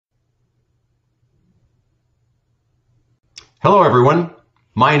Hello, everyone.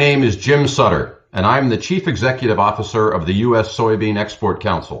 My name is Jim Sutter, and I'm the Chief Executive Officer of the U.S. Soybean Export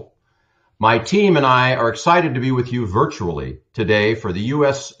Council. My team and I are excited to be with you virtually today for the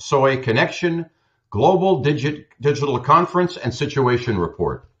U.S. Soy Connection Global Digital Conference and Situation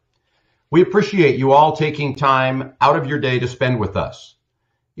Report. We appreciate you all taking time out of your day to spend with us.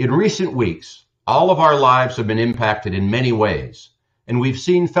 In recent weeks, all of our lives have been impacted in many ways, and we've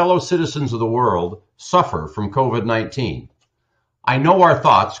seen fellow citizens of the world suffer from COVID-19. I know our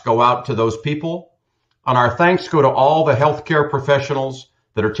thoughts go out to those people, and our thanks go to all the healthcare professionals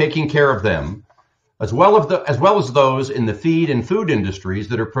that are taking care of them, as well as those in the feed and food industries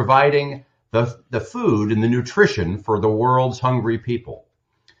that are providing the food and the nutrition for the world's hungry people.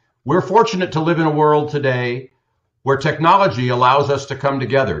 We're fortunate to live in a world today where technology allows us to come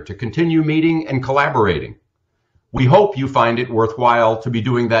together, to continue meeting and collaborating. We hope you find it worthwhile to be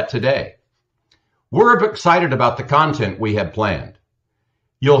doing that today. We're excited about the content we have planned.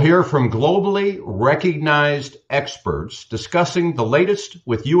 You'll hear from globally recognized experts discussing the latest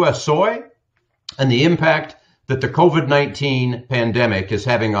with U.S. soy and the impact that the COVID-19 pandemic is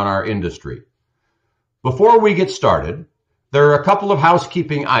having on our industry. Before we get started, there are a couple of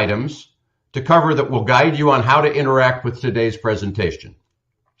housekeeping items to cover that will guide you on how to interact with today's presentation.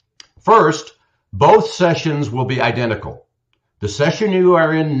 First, both sessions will be identical. The session you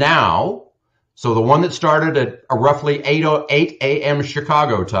are in now, so the one that started at roughly 8 a.m.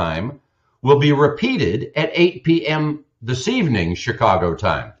 Chicago time, will be repeated at 8 p.m. this evening Chicago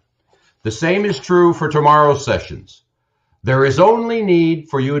time. The same is true for tomorrow's sessions. There is only need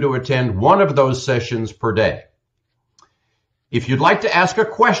for you to attend one of those sessions per day. If you'd like to ask a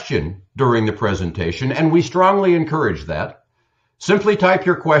question during the presentation, and we strongly encourage that, simply type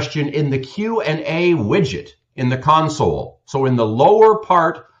your question in the Q&A widget in the console. So in the lower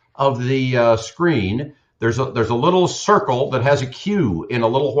part of the screen, there's a little circle that has a Q in a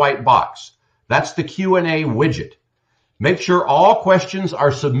little white box. That's the Q&A widget. Make sure all questions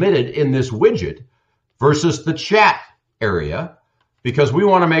are submitted in this widget versus the chat area, because we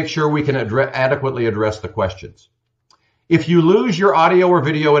want to make sure we can adequately address the questions. If you lose your audio or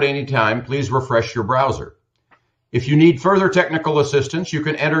video at any time, please refresh your browser. If you need further technical assistance, you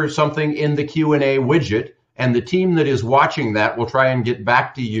can enter something in the Q&A widget, and the team that is watching that will try and get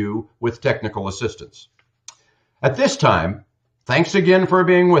back to you with technical assistance. At this time, thanks again for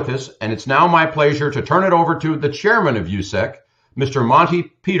being with us, and it's now my pleasure to turn it over to the chairman of USEC, Mr. Monty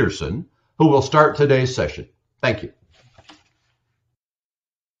Peterson, who will start today's session. Thank you.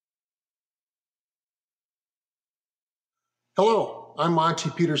 Hello, I'm Monty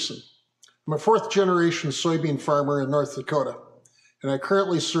Peterson. I'm a fourth-generation soybean farmer in North Dakota, and I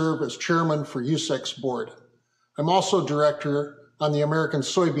currently serve as chairman for USEC's board. I'm also director on the American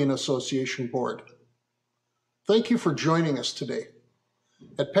Soybean Association board. Thank you for joining us today.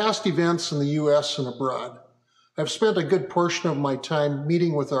 At past events in the U.S. and abroad, I've spent a good portion of my time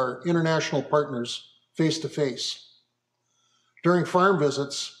meeting with our international partners face-to-face. During farm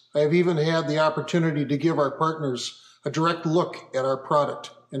visits, I have even had the opportunity to give our partners a direct look at our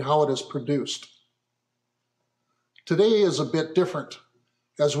product and how it is produced. Today is a bit different,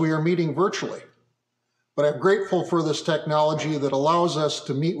 as we are meeting virtually, but I'm grateful for this technology that allows us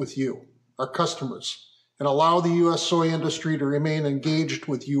to meet with you, our customers, and allow the U.S. soy industry to remain engaged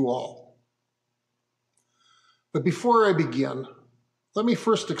with you all. But before I begin, let me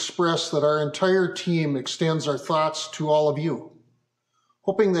first express that our entire team extends our thoughts to all of you,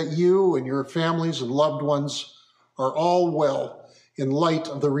 hoping that you and your families and loved ones are all well in light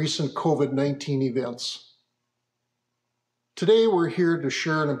of the recent COVID-19 events. Today, we're here to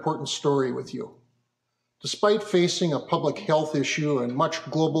share an important story with you. Despite facing a public health issue and much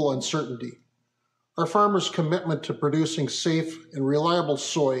global uncertainty, our farmers' commitment to producing safe and reliable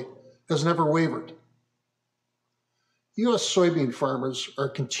soy has never wavered. U.S. soybean farmers are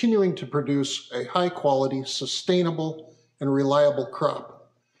continuing to produce a high-quality, sustainable, and reliable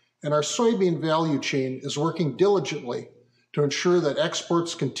crop, and our soybean value chain is working diligently to ensure that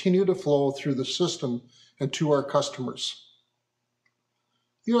exports continue to flow through the system and to our customers.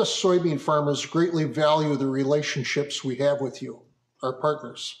 U.S. soybean farmers greatly value the relationships we have with you, our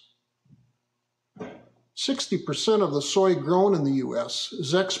partners. 60% of the soy grown in the U.S.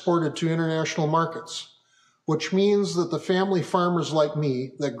 is exported to international markets, which means that the family farmers like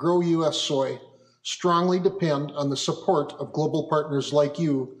me that grow U.S. soy strongly depend on the support of global partners like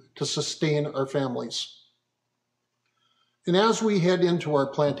you to sustain our families. And as we head into our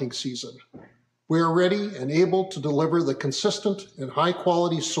planting season, we are ready and able to deliver the consistent and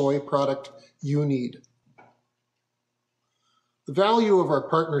high-quality soy product you need. The value of our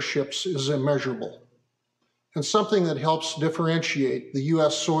partnerships is immeasurable. and something that helps differentiate the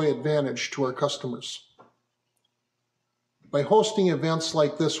U.S. soy advantage to our customers. By hosting events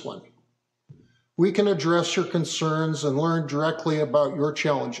like this one, we can address your concerns and learn directly about your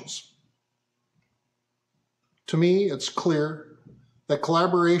challenges. To me, it's clear that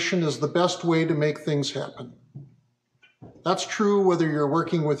collaboration is the best way to make things happen. That's true whether you're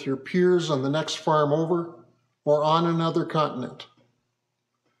working with your peers on the next farm over or on another continent.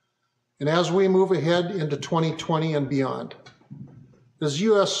 And as we move ahead into 2020 and beyond, it is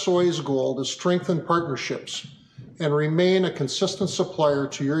U.S. Soy's goal to strengthen partnerships and remain a consistent supplier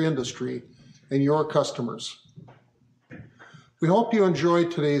to your industry and your customers. We hope you enjoyed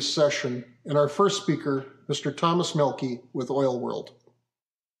today's session and our first speaker, Mr. Thomas Melke with Oil World.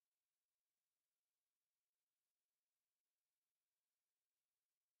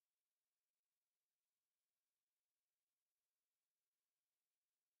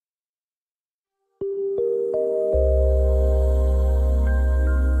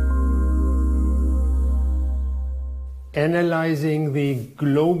 Analyzing the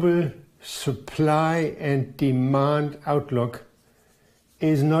global supply and demand outlook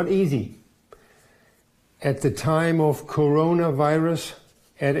is not easy. At the time of coronavirus,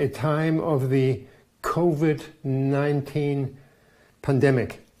 at a time of the COVID-19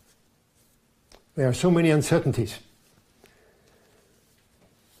 pandemic, there are so many uncertainties.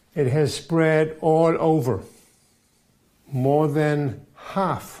 It has spread all over. More than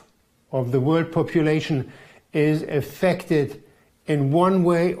half of the world population is affected in one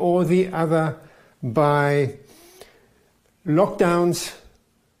way or the other by lockdowns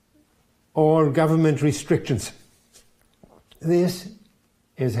or government restrictions. This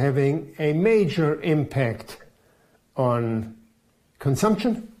is having a major impact on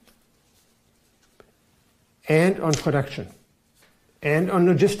consumption and on production and on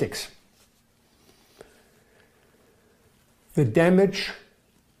logistics. The damage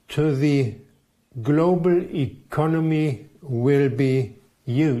to the global economy will be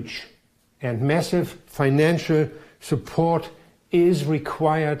huge, and massive financial support is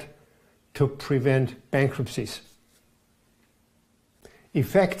required to prevent bankruptcies.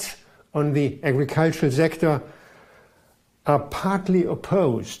 Effects on the agricultural sector are partly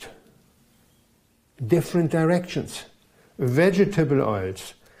opposed, different directions. Vegetable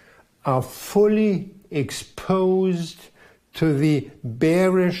oils are fully exposed to the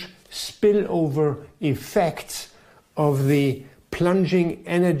bearish spillover effects of the plunging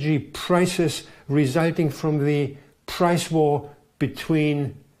energy prices resulting from the price war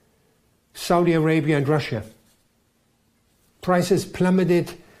between Saudi Arabia and Russia. Prices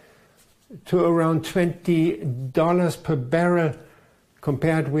plummeted to around $20 per barrel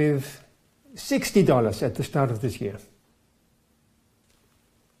compared with $60 at the start of this year.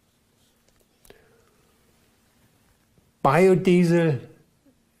 Biodiesel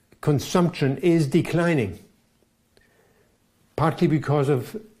consumption is declining, partly because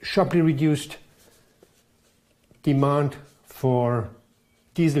of sharply reduced demand for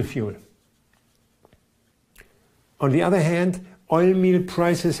diesel fuel. On the other hand, oil meal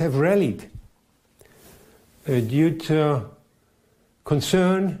prices have rallied due to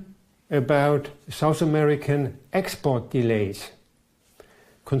concern about South American export delays,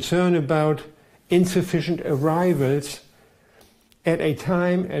 concern about insufficient arrivals at a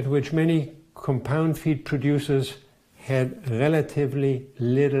time at which many compound feed producers had relatively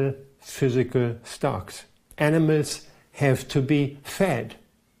little physical stocks. Animals have to be fed.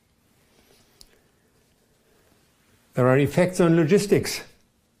 There are effects on logistics,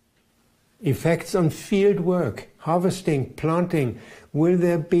 effects on field work, harvesting, planting. Will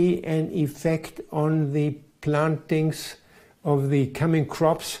there be an effect on the plantings of the coming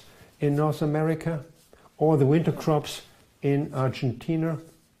crops in North America or the winter crops in Argentina,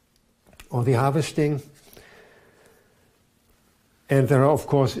 or the harvesting? And there are, of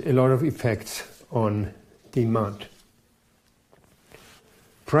course, a lot of effects on demand.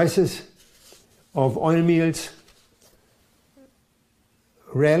 Prices of oil meals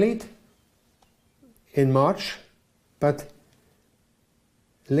rallied in March, but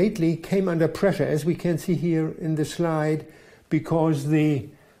lately came under pressure, as we can see here in the slide, because the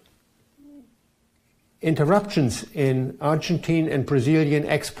interruptions in Argentine and Brazilian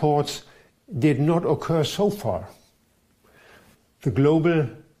exports did not occur so far. The global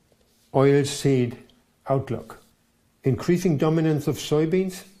oilseed outlook. Increasing dominance of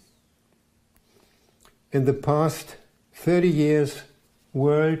soybeans. In the past 30 years,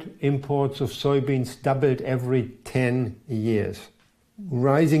 world imports of soybeans doubled every 10 years.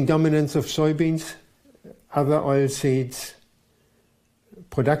 Rising dominance of soybeans, other oilseeds,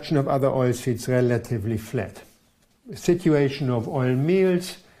 production of other oilseeds relatively flat. situation of oil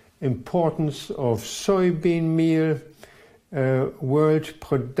meals, importance of soybean meal, world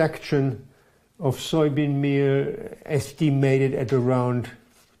production of soybean meal estimated at around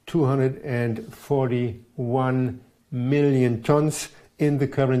 241 million tons in the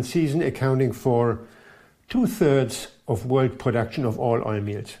current season, accounting for 2/3 of world production of all oil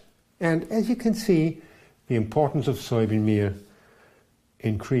meals. And as you can see, the importance of soybean meal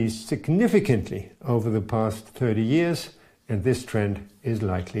increased significantly over the past 30 years, and this trend is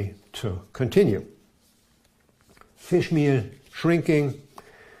likely to continue. Fish meal shrinking,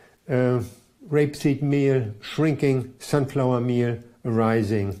 rapeseed meal shrinking, sunflower meal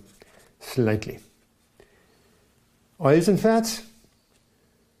rising slightly. Oils and fats,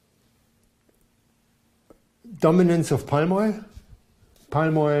 dominance of palm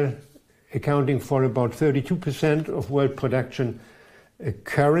oil accounting for about 32% of world production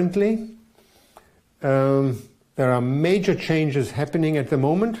currently. There are major changes happening at the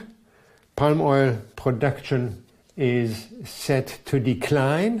moment. Palm oil production is set to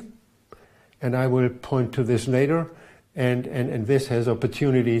decline, and I will point to this later, and this has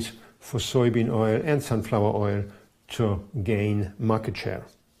opportunities for soybean oil and sunflower oil to gain market share.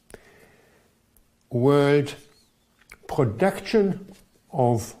 World production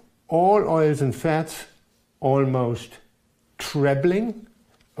of all oils and fats almost trebling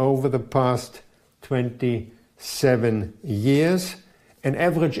over the past 27 years, an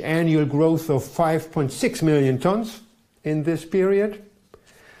average annual growth of 5.6 million tons in this period.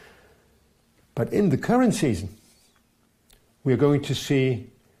 But in the current season, we're going to see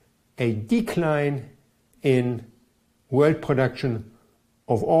a decline in world production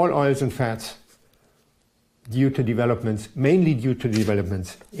of all oils and fats due to developments, mainly due to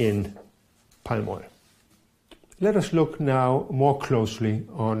developments in palm oil. Let us look now more closely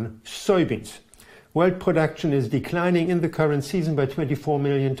on soybeans. World production is declining in the current season by 24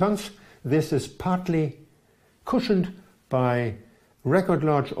 million tons. This is partly cushioned by record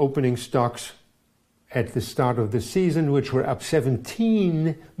large opening stocks at the start of the season, which were up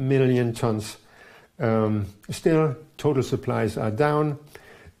 17 million tons. Still, total supplies are down.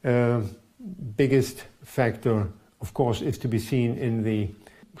 Biggest factor, of course, is to be seen in the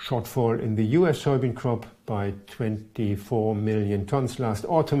shortfall in the US soybean crop by 24 million tons last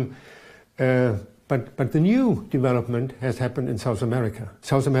autumn. But the new development has happened in South America.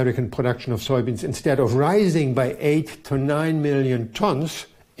 South American production of soybeans, instead of rising by 8 to 9 million tons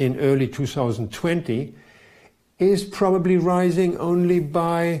in early 2020, is probably rising only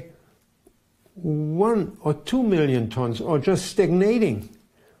by 1 or 2 million tons, or just stagnating,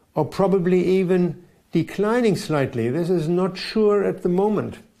 or probably even declining slightly. This is not sure at the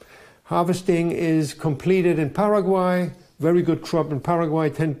moment. Harvesting is completed in Paraguay. Very good crop in Paraguay,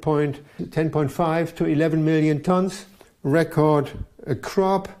 10.5 to 11 million tons. Record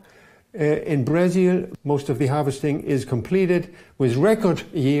crop in Brazil. Most of the harvesting is completed with record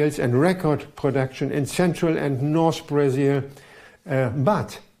yields and record production in central and north Brazil.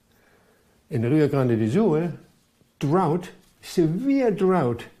 But in Rio Grande do Sul, drought, severe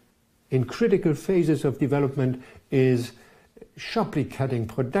drought in critical phases of development is sharply cutting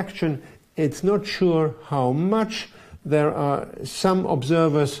production. It's not sure how much. There are some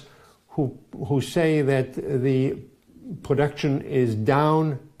observers who say that the production is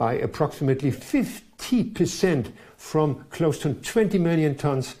down by approximately 50% from close to 20 million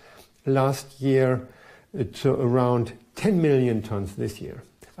tons last year to around 10 million tons this year.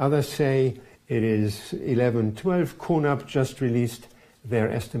 Others say it is 11, 12. CONAB just released their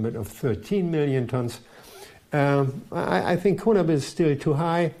estimate of 13 million tons. I think CONAB is still too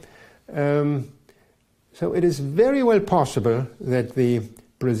high. So it is very well possible that the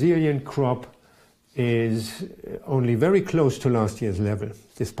Brazilian crop is only very close to last year's level,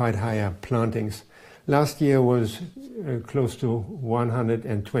 despite higher plantings. Last year was close to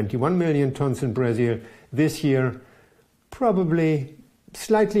 121 million tons in Brazil. This year, probably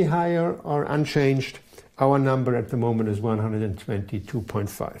slightly higher or unchanged. Our number at the moment is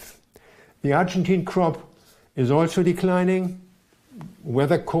 122.5. The Argentine crop is also declining,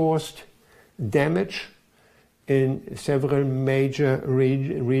 weather-caused damage in several major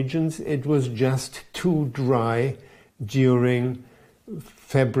regions. It was just too dry during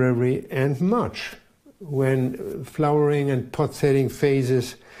February and March, when flowering and pod setting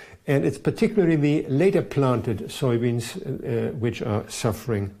phases, and it's particularly the later planted soybeans which are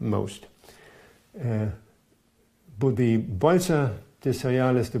suffering most. But the Bolsa de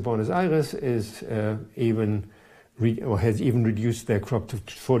Cereales de Buenos Aires is has even reduced their crop to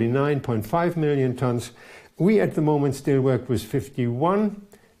 49.5 million tons. We at the moment still work with 51,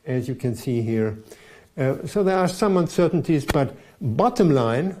 as you can see here. So there are some uncertainties, but bottom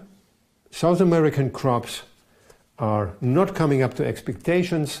line, South American crops are not coming up to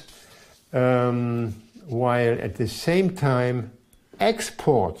expectations, while at the same time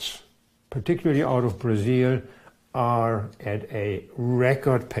exports, particularly out of Brazil, are at a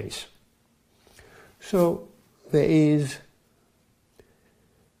record pace. So there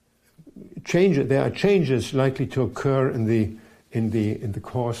are changes likely to occur in the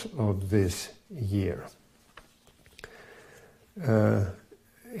course of this year,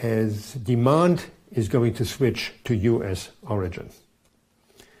 as demand is going to switch to U.S. origin.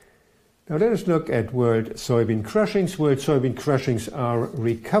 Now let us look at world soybean crushings. World soybean crushings are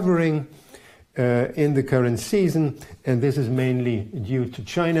recovering in the current season, and this is mainly due to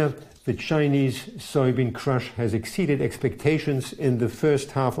China. The Chinese soybean crush has exceeded expectations in the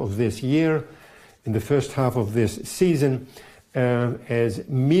first half of this year, in the first half of this season, as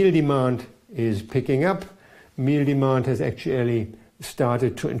meal demand is picking up. Meal demand has actually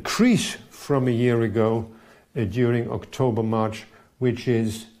started to increase from a year ago during October, March, which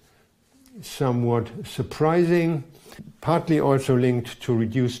is somewhat surprising, partly also linked to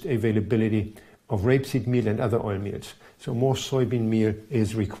reduced availability of rapeseed meal and other oil meals. So more soybean meal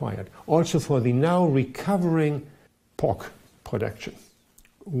is required. Also for the now recovering pork production.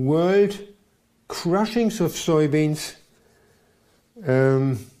 World crushings of soybeans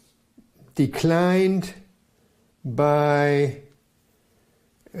declined by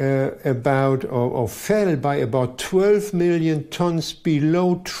fell by about 12 million tons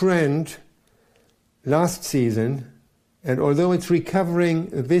below trend last season, and although it's recovering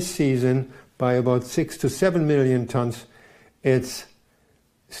this season by about 6 to 7 million tons, it's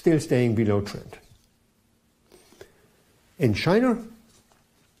still staying below trend. In China,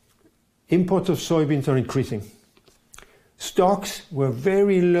 imports of soybeans are increasing. Stocks were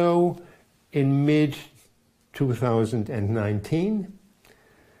very low in mid-2019,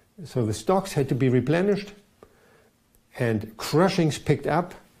 so the stocks had to be replenished and crushings picked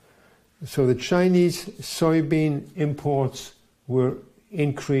up. So the Chinese soybean imports were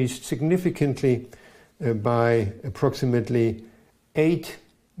increased significantly by approximately 8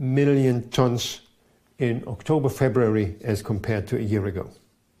 million tons in October, February as compared to a year ago,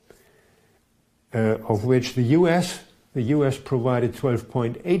 of which the US provided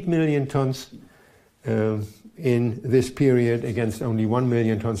 12.8 million tons in this period against only 1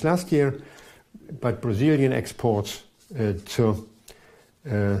 million tons last year, but Brazilian exports to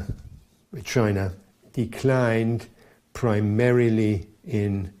China declined primarily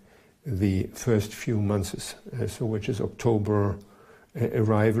in the first few months, so which is October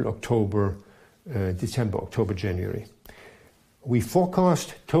arrival, October, December, October, January. We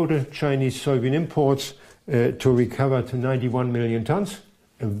forecast total Chinese soybean imports to recover to 91 million tons,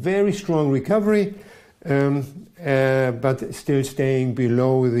 a very strong recovery, but still staying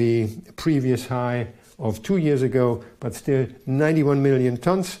below the previous high of 2 years ago, but still 91 million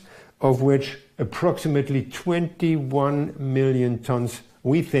tons, of which approximately 21 million tons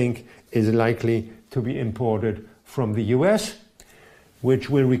we think is likely to be imported from the US, which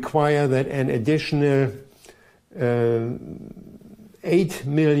will require that an additional 8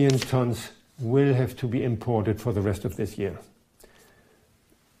 million tons will have to be imported for the rest of this year.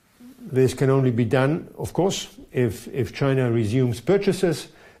 This can only be done, of course, if China resumes purchases.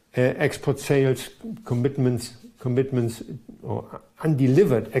 Export sales commitments or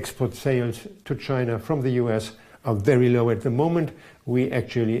undelivered export sales to China from the US are very low at the moment. We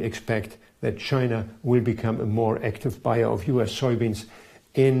actually expect that China will become a more active buyer of US soybeans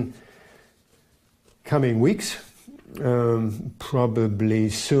in coming weeks, probably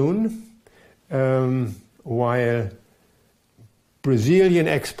soon, while Brazilian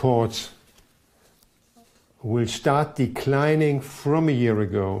exports will start declining from a year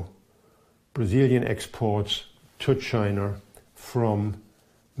ago. Brazilian exports to China from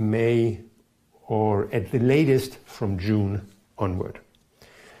May or at the latest from June onward.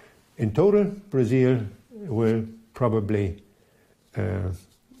 In total, Brazil will probably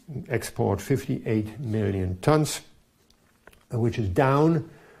export 58 million tons, which is down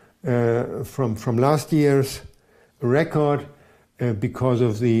from last year's record because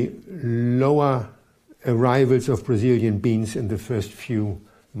of the lower arrivals of Brazilian beans in the first few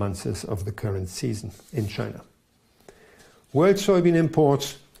months of the current season in China. World soybean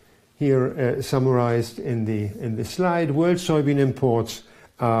imports, here summarized in the slide. World soybean imports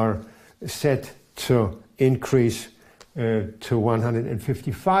are set to increase to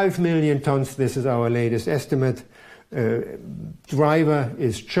 155 million tons. This is our latest estimate. Driver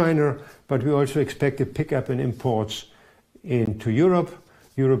is China, but we also expect a pickup in imports into Europe.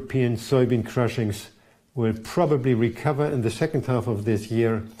 European soybean crushings will probably recover in the second half of this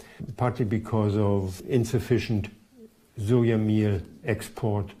year, partly because of insufficient soya meal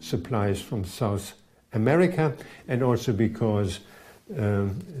export supplies from South America, and also because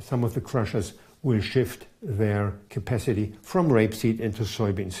some of the crushers will shift their capacity from rapeseed into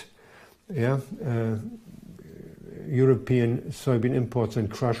soybeans. European soybean imports and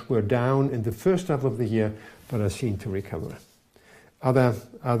crush were down in the first half of the year, but are seen to recover. Other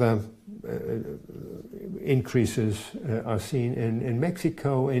increases are seen in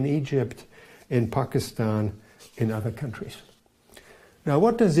Mexico, in Egypt, in Pakistan, in other countries. Now,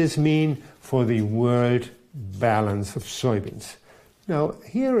 what does this mean for the world balance of soybeans? Now,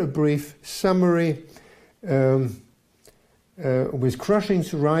 here a brief summary. With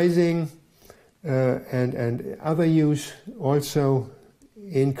crushings rising and other use also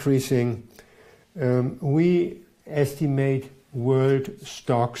increasing, we estimate world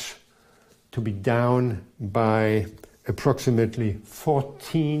stocks to be down by approximately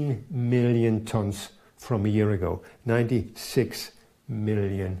 14 million tons from a year ago, 96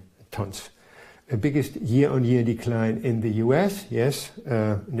 million tons. The biggest year-on-year decline in the US, yes,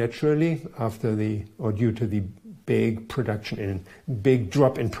 naturally, due to the big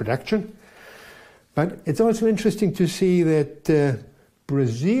drop in production. But it's also interesting to see that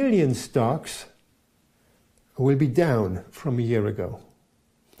Brazilian stocks will be down from a year ago.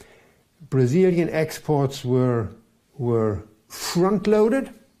 Brazilian exports were front-loaded,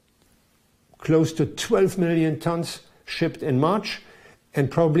 close to 12 million tons shipped in March, and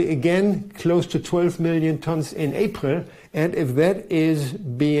probably again close to 12 million tons in April. And if that is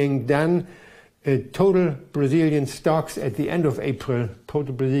being done, total Brazilian stocks at the end of April,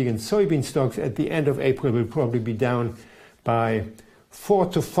 total Brazilian soybean stocks at the end of April will probably be down by 4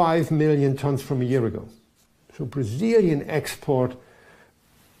 to 5 million tons from a year ago. So Brazilian export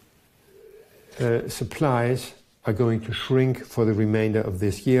supplies are going to shrink for the remainder of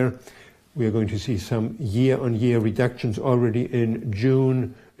this year. We are going to see some year-on-year reductions already in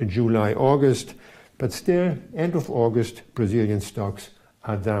June, July, August, but still, end of August, Brazilian stocks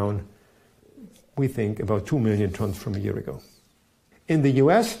are down, we think, about 2 million tons from a year ago. In the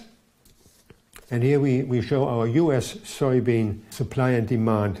US, and here we show our US soybean supply and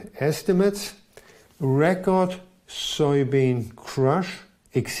demand estimates, record soybean crush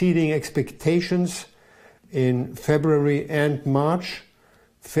exceeding expectations in February and March,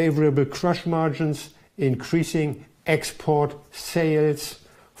 favorable crush margins, increasing export sales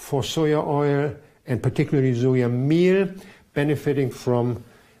for soya oil and particularly soya meal, benefiting from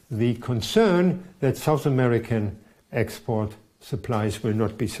the concern that South American export supplies will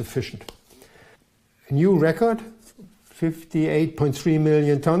not be sufficient. A new record, 58.3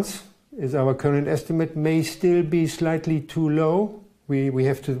 million tons is our current estimate, may still be slightly too low. We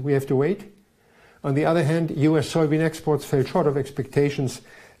have to wait. On the other hand, US soybean exports fell short of expectations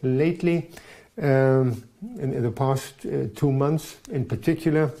lately, in the past 2 months in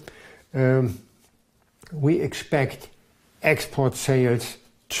particular. We expect export sales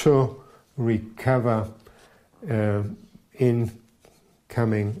to recover in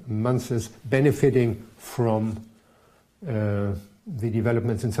coming months, benefiting from the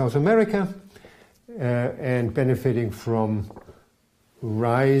developments in South America and benefiting from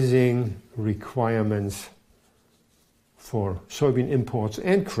rising requirements for soybean imports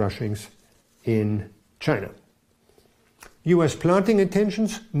and crushings in China. US planting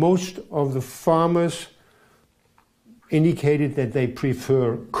intentions, most of the farmers indicated that they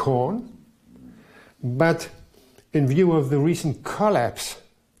prefer corn, but in view of the recent collapse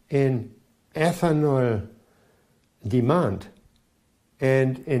in ethanol demand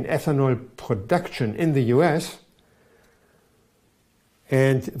and in ethanol production in the US,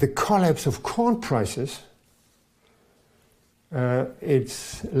 and the collapse of corn prices,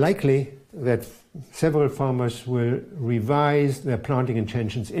 it's likely that several farmers will revise their planting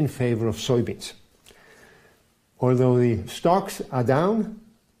intentions in favor of soybeans. Although the stocks are down,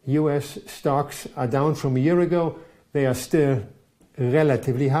 US stocks are down from a year ago, they are still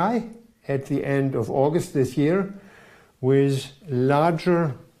relatively high at the end of August this year, with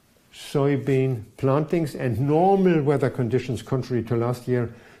larger soybean plantings and normal weather conditions contrary to last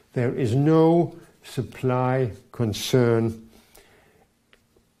year. There is no supply concern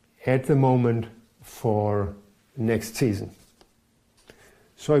at the moment for next season.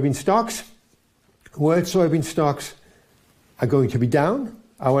 Soybean stocks, world soybean stocks are going to be down.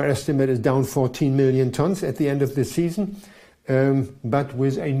 Our estimate is down 14 million tons at the end of this season, but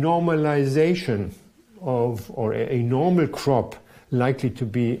with a normalization or a normal crop likely to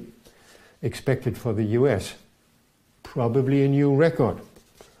be expected for the US. Probably a new record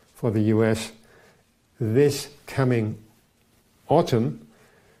for the US this coming autumn,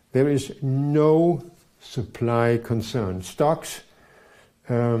 there is no supply concern. Stocks,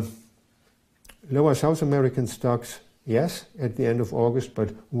 lower South American stocks, yes, at the end of August, but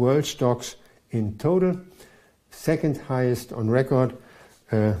world stocks in total, second highest on record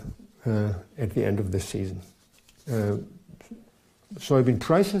at the end of the season. Soybean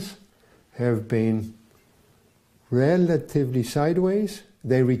prices have been relatively sideways.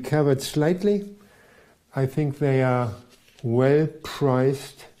 They recovered slightly. I think they are well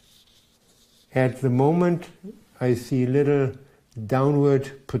priced. At the moment, I see little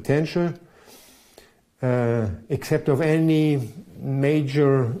downward potential, except of any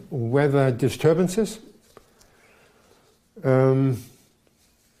major weather disturbances.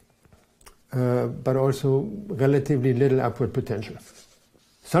 But also relatively little upward potential.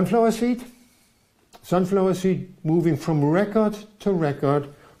 Sunflower seed moving from record to record,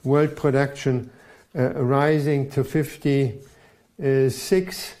 world production rising to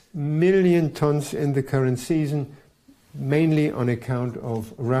 56 million tons in the current season, mainly on account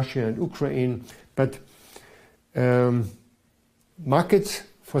of Russia and Ukraine. But markets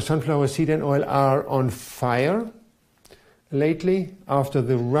for sunflower seed and oil are on fire lately, after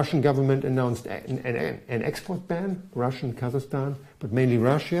the Russian government announced an export ban, Russia and Kazakhstan, but mainly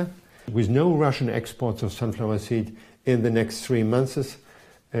Russia, with no Russian exports of sunflower seed in the next 3 months.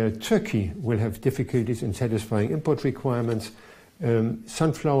 Turkey will have difficulties in satisfying import requirements.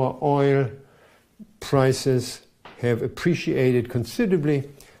 Sunflower oil prices have appreciated considerably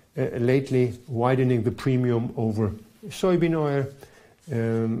lately, widening the premium over soybean oil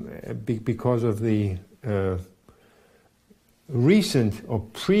because of the recent or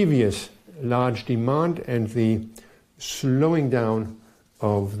previous large demand and the slowing down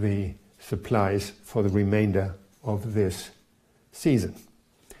of the supplies for the remainder of this season.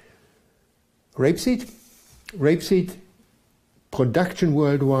 Rapeseed production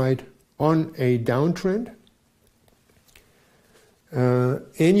worldwide on a downtrend.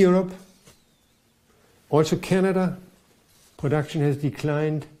 In Europe, also Canada, production has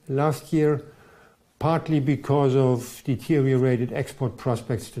declined last year, partly because of deteriorated export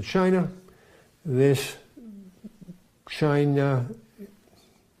prospects to China. This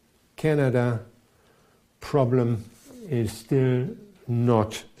China-Canada problem is still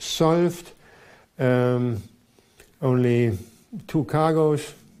not solved. Only 2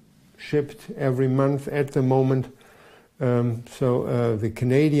 cargoes shipped every month at the moment. So the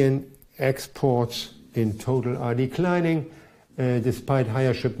Canadian exports in total are declining, despite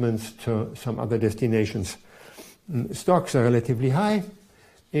higher shipments to some other destinations. Stocks are relatively high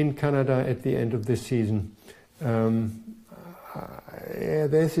in Canada at the end of this season. There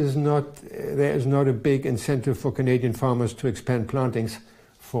is not a big incentive for Canadian farmers to expand plantings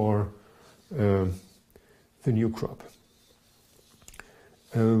for the new crop.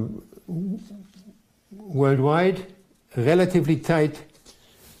 Worldwide, relatively tight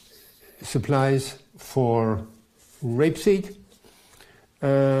supplies for rapeseed,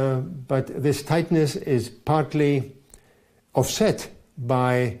 but this tightness is partly offset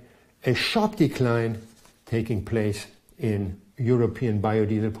by a sharp decline taking place in European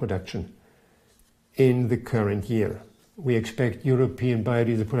biodiesel production in the current year. We expect European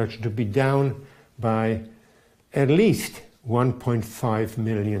biodiesel production to be down by at least 1.5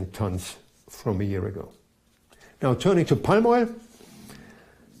 million tons from a year ago. Now turning to palm oil,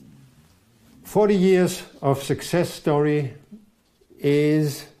 40 years of success story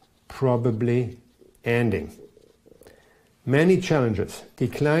is probably ending. Many challenges: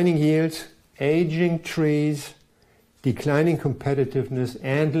 declining yields, aging trees, declining competitiveness,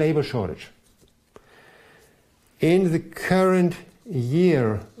 and labor shortage. In the current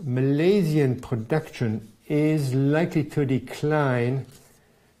year, Malaysian production is likely to decline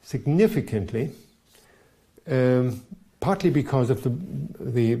significantly, partly because of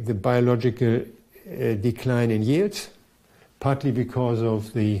the biological decline in yields, partly because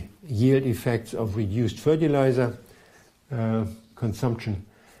of the yield effects of reduced fertilizer consumption,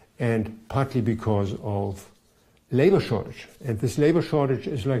 and partly because of labor shortage. And this labor shortage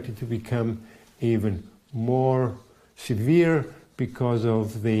is likely to become even more severe because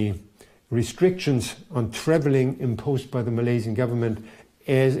of the restrictions on traveling imposed by the Malaysian government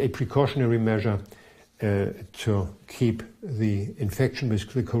as a precautionary measure to keep the infection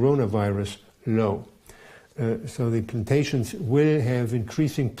with the coronavirus low. So the plantations will have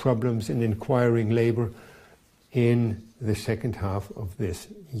increasing problems in acquiring labor in the second half of this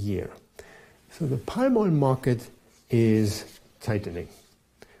year. So the palm oil market is tightening.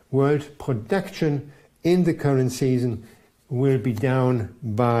 World production in the current season will be down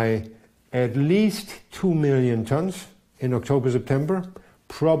by at least 2 million tons in October, September,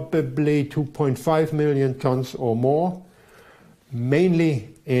 probably 2.5 million tons or more, mainly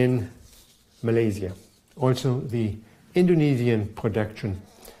in Malaysia. Also, the Indonesian production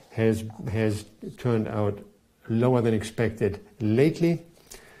has turned out lower than expected lately.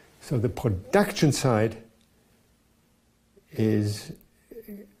 So the production side is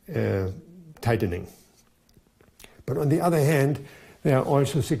tightening. But on the other hand, there are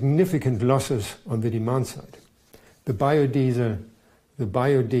also significant losses on the demand side. The biodiesel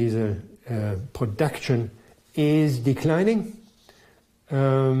production is declining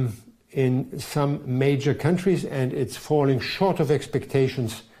in some major countries, and it's falling short of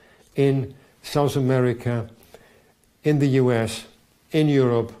expectations in South America, in the US, in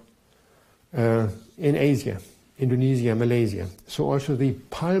Europe, in Asia, Indonesia, Malaysia. So also the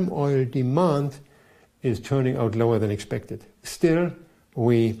palm oil demand is turning out lower than expected. Still,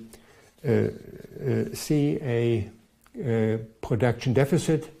 we see a production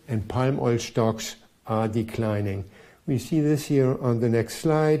deficit, and palm oil stocks are declining. We see this here on the next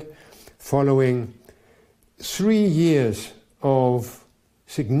slide. Following 3 years of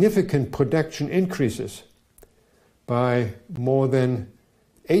significant production increases by more than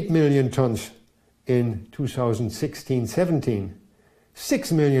 8 million tons in 2016-17,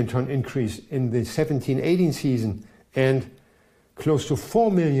 6 million ton increase in the 17-18 season, and close to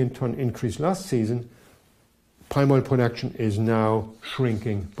 4 million ton increase last season, palm oil production is now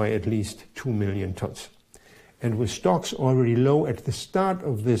shrinking by at least 2 million tons. And with stocks already low at the start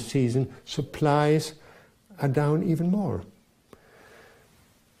of this season, supplies are down even more.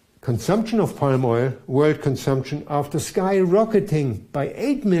 Consumption of palm oil, world consumption, after skyrocketing by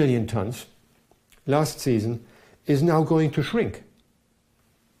 8 million tons last season, is now going to shrink.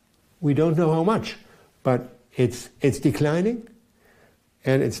 We don't know how much, but it's declining,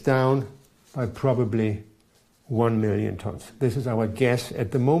 and it's down by probably 1 million tons. This is our guess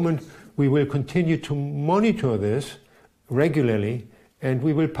at the moment. We will continue to monitor this regularly, and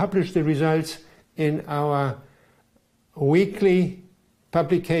we will publish the results in our weekly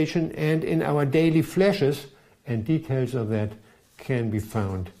publication and in our daily flashes, and details of that can be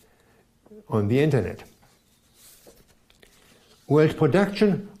found on the internet. World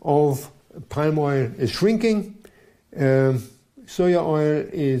production of palm oil is shrinking. Soya oil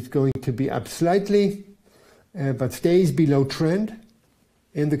is going to be up slightly, but stays below trend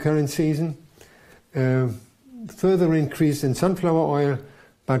in the current season. Further increase in sunflower oil,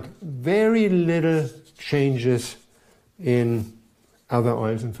 but very little changes in other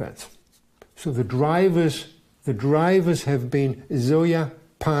oils and fats. So the drivers have been soya,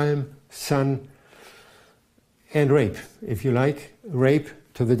 palm, sun, and rape, if you like. Rape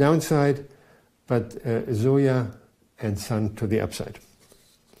to the downside, but soya and sun to the upside.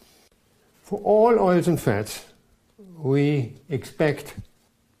 For all oils and fats, we expect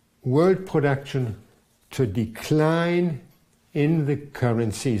world production to decline in the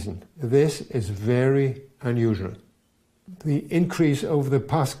current season. This is very unusual. The increase over the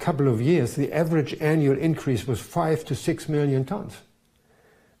past couple of years, the average annual increase was 5 to 6 million tons.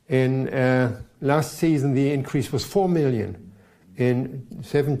 In last season, the increase was 4 million. In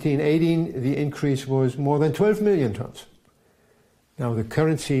 17-18, the increase was more than 12 million tons. Now, the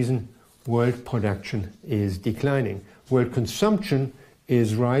current season, world production is declining. World consumption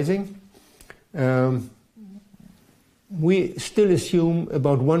is rising. We still assume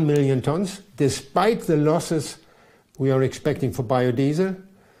about 1 million tons, despite the losses we are expecting for biodiesel.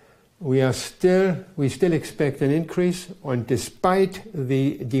 We still expect an increase, and despite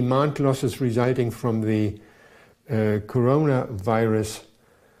the demand losses resulting from the coronavirus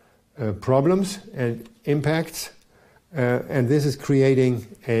problems and impacts, and this is creating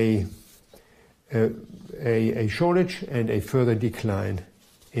a shortage and a further decline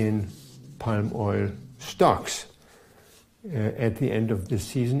in palm oil stocks at the end of this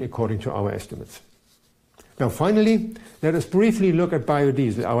season, according to our estimates. Now, finally, let us briefly look at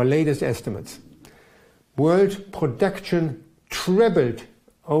biodiesel, our latest estimates. World production trebled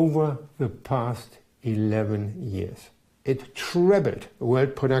over the past 11 years. It trebled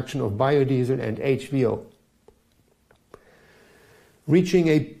world production of biodiesel and HVO, reaching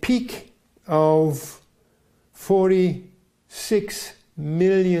a peak of 46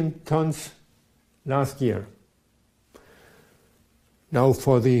 million tons last year. Now,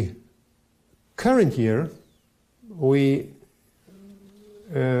 for the current year, we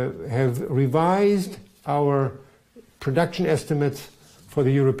have revised our production estimates for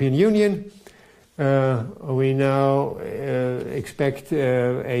the European Union. We now expect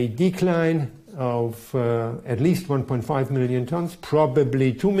a decline of at least 1.5 million tons,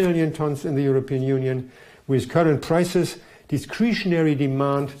 probably 2 million tons in the European Union. With current prices, discretionary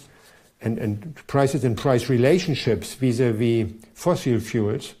demand and prices and price relationships vis-à-vis fossil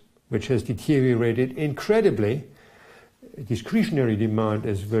fuels, which has deteriorated incredibly, discretionary demand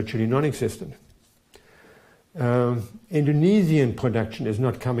is virtually non-existent. Indonesian production is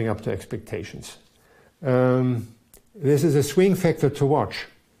not coming up to expectations. This is a swing factor to watch.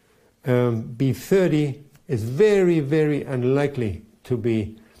 B30 is very, very unlikely to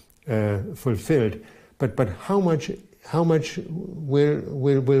be fulfilled. But how much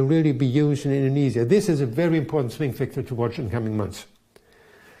will really be used in Indonesia? This is a very important swing factor to watch in coming months.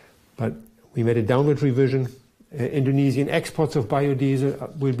 But we made a downward revision. Indonesian exports of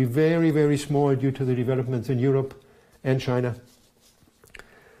biodiesel will be very, very small due to the developments in Europe and China.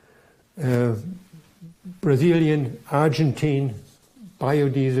 Brazilian, Argentine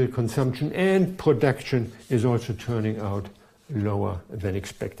biodiesel consumption and production is also turning out lower than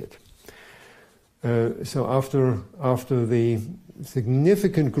expected. So after the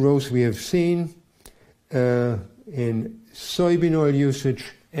significant growth we have seen in soybean oil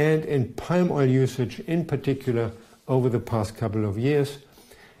usage and in palm oil usage in particular over the past couple of years,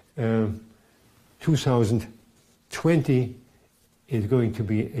 2020 is going to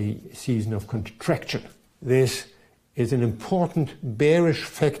be a season of contraction. This is an important bearish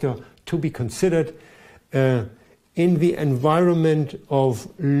factor to be considered in the environment of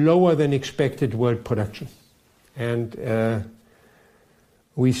lower than expected world production. And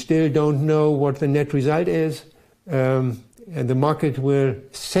we still don't know what the net result is, and the market will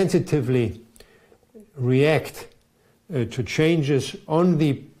sensitively react to changes on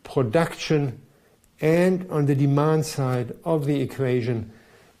the production and on the demand side of the equation,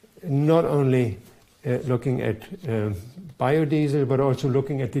 not only looking at biodiesel, but also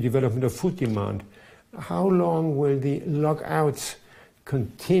looking at the development of food demand. How long will the lockouts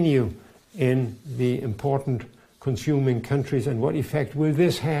continue in the important consuming countries, and what effect will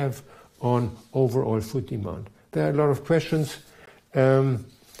this have on overall food demand? There are a lot of questions, and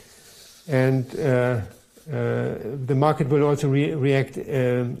the market will also react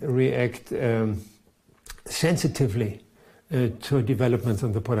sensitively to developments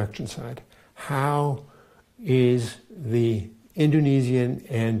on the production side. How is the Indonesian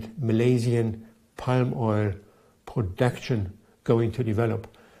and Malaysian palm oil production going to develop?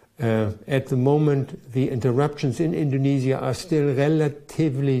 At the moment, the interruptions in Indonesia are still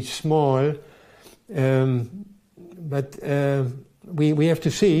relatively small, but we have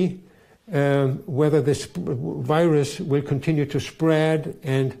to see whether this virus will continue to spread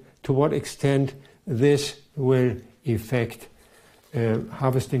and to what extent this will affect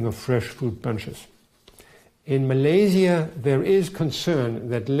harvesting of fresh fruit bunches. In Malaysia, there is concern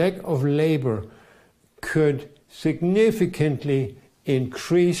that lack of labor could significantly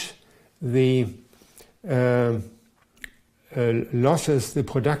increase the losses, the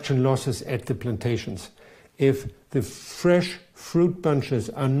production losses at the plantations. If the fresh fruit bunches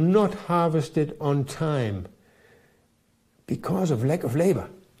are not harvested on time because of lack of labor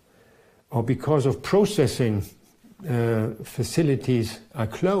or because of processing facilities are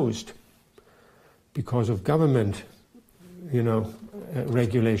closed because of government,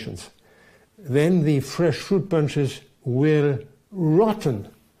 regulations, then the fresh fruit bunches will rotten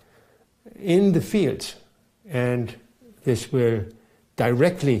in the fields, and this will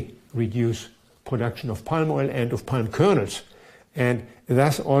directly reduce production of palm oil and of palm kernels, and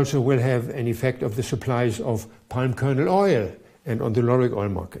thus also will have an effect of the supplies of palm kernel oil and on the lauric oil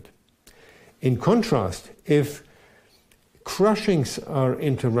market. In contrast, if crushings are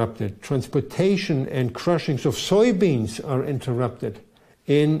interrupted, transportation and crushings of soybeans are interrupted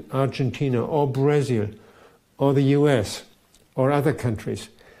in Argentina or Brazil or the US or other countries,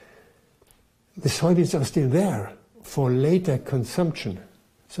 the soybeans are still there for later consumption.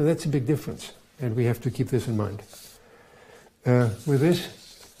 So that's a big difference, and we have to keep this in mind. With this,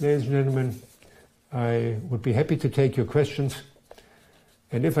 ladies and gentlemen, I would be happy to take your questions,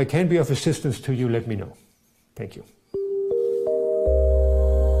 and if I can be of assistance to you, let me know. Thank you.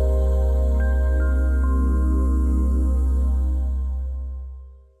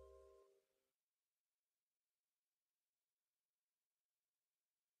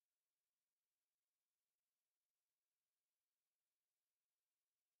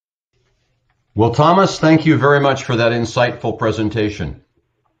 Well, Thomas, thank you very much for that insightful presentation.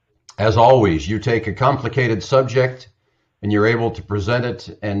 As always, you take a complicated subject and you're able to present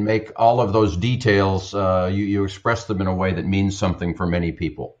it and make all of those details, you express them in a way that means something for many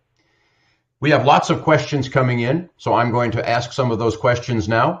people. We have lots of questions coming in, so I'm going to ask some of those questions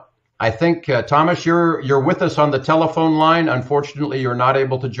now. I think, Thomas, you're with us on the telephone line. Unfortunately, you're not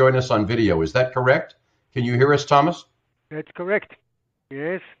able to join us on video. Is that correct? Can you hear us, Thomas? That's correct.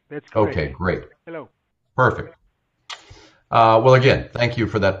 Yes, that's correct. Okay, great. Hello. Perfect. Well, again, thank you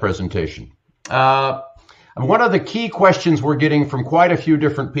for that presentation. One of the key questions we're getting from quite a few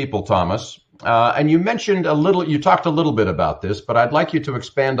different people, Thomas, and you talked a little bit about this, but I'd like you to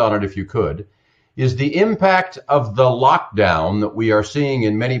expand on it if you could, is the impact of the lockdown that we are seeing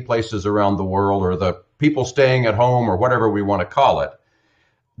in many places around the world, or the people staying at home, or whatever we want to call it,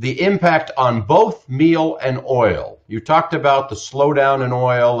 the impact on both meal and oil. You talked about the slowdown in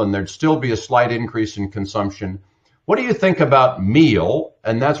oil, and there'd still be a slight increase in consumption. What do you think about meal?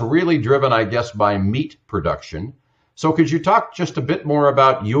 And that's really driven, I guess, by meat production. So could you talk just a bit more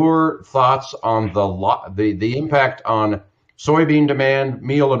about your thoughts on the impact on soybean demand,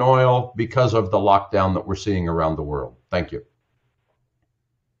 meal and oil, because of the lockdown that we're seeing around the world? Thank you.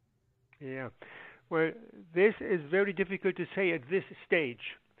 Yeah. Well, this is very difficult to say at this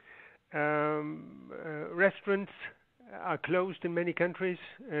stage. Restaurants are closed in many countries,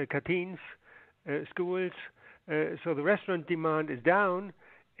 canteens, schools. So the restaurant demand is down,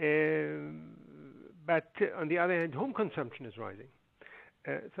 but on the other hand, home consumption is rising.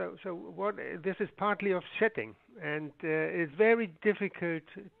 This is partly offsetting, and it's very difficult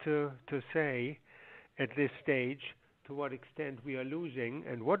to say at this stage to what extent we are losing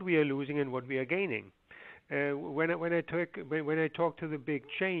and what we are losing and what we are gaining. When I talk to the big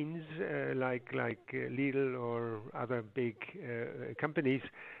chains like Lidl or other big companies,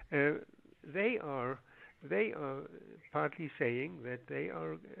 they are partly saying that they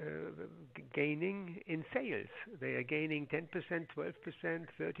are gaining in sales. They are gaining 10%, 12%,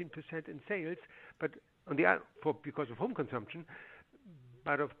 13% in sales, but because of home consumption.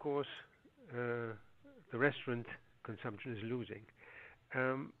 But of course, the restaurant consumption is losing.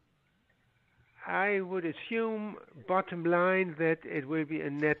 I would assume, bottom line, that it will be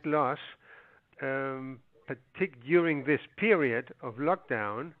a net loss, during this period of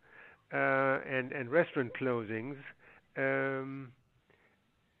lockdown. And restaurant closings, and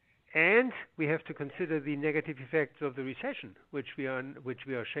we have to consider the negative effects of the recession, which we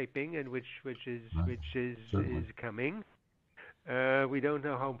are shaping and which is coming. We don't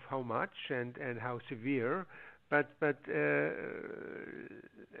know how much and how severe, but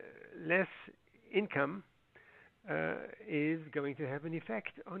less income is going to have an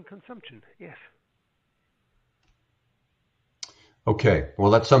effect on consumption. Yes. Okay,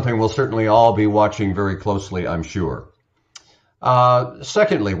 well, that's something we'll certainly all be watching very closely, I'm sure.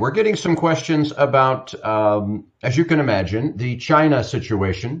 Secondly, we're getting some questions about, as you can imagine, the China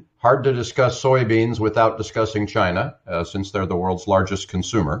situation. Hard to discuss soybeans without discussing China, since they're the world's largest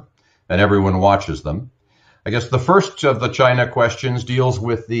consumer, and everyone watches them. I guess the first of the China questions deals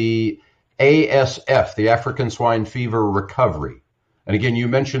with the ASF, the African swine fever recovery. And again, you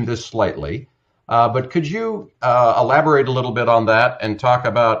mentioned this slightly. But could you elaborate a little bit on that and talk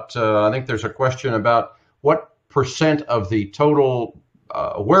about, I think there's a question about what percent of the total,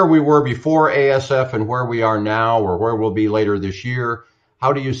 where we were before ASF and where we are now, or where we'll be later this year.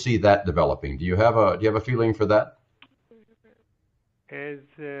 How do you see that developing? Do you have a feeling for that? As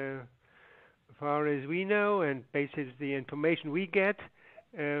far as we know, and based on the information we get,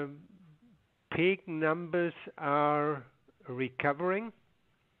 pig numbers are recovering.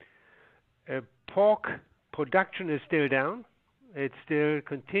 Pork production is still down. It's still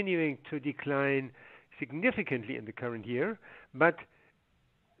continuing to decline significantly in the current year, but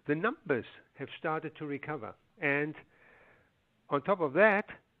the numbers have started to recover. And on top of that,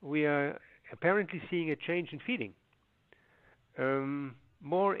 we are apparently seeing a change in feeding.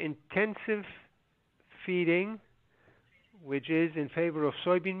 More intensive feeding, which is in favor of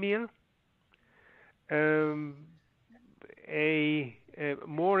soybean meal.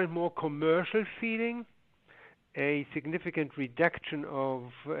 More and more commercial feeding, a significant reduction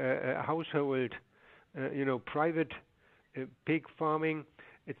of household, private pig farming.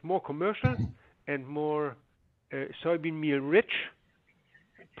 It's more commercial and more soybean meal rich,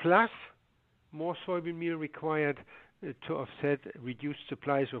 plus more soybean meal required to offset reduced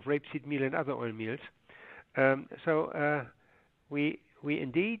supplies of rapeseed meal and other oil meals. So we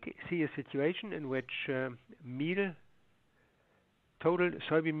indeed see a situation in which total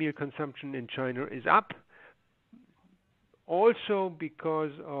soybean meal consumption in China is up, also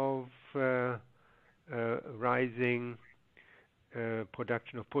because of rising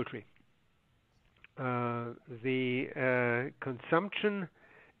production of poultry. The consumption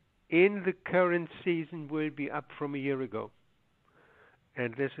in the current season will be up from a year ago,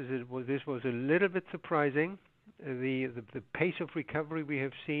 and this was a little bit surprising. the pace of recovery we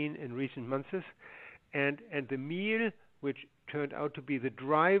have seen in recent months, and the meal which turned out to be the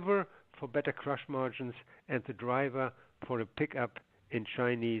driver for better crush margins and the driver for a pickup in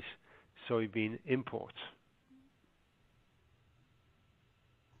Chinese soybean imports.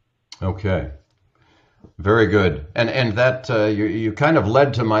 Okay. Very good. And that you kind of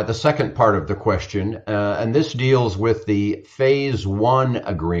led to the second part of the question, and this deals with the Phase 1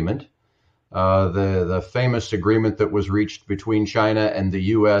 agreement, the famous agreement that was reached between China and the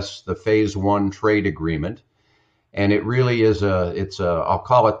U.S., the Phase 1 trade agreement. And it really is I'll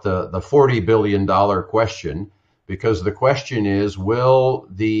call it the $40 billion question, because the question is, will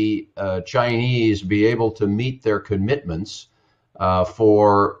the Chinese be able to meet their commitments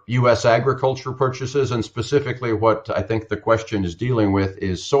for U.S. agriculture purchases, and specifically what I think the question is dealing with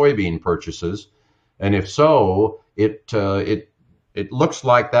is soybean purchases. And if so, it looks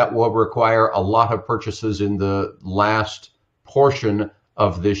like that will require a lot of purchases in the last portion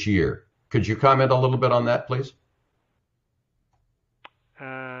of this year. Could you comment a little bit on that, please?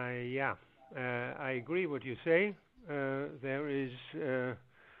 I agree what you say. There is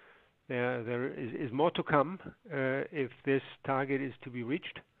more to come if this target is to be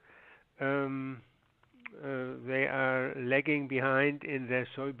reached. They are lagging behind in their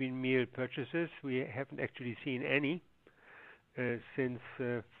soybean meal purchases. We haven't actually seen any since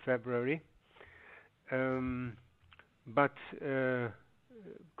February. But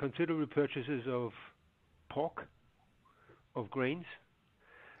considerable purchases of pork, of grains,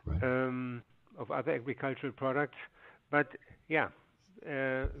 right, of other agricultural products. But yeah,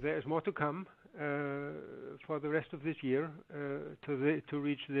 there is more to come for the rest of this year to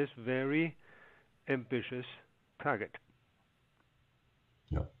reach this very ambitious target.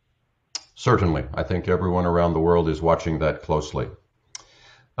 Yeah, certainly. I think everyone around the world is watching that closely.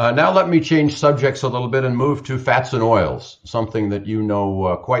 Now let me change subjects a little bit and move to fats and oils, something that you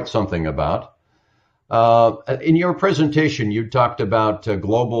know quite something about. In your presentation, you talked about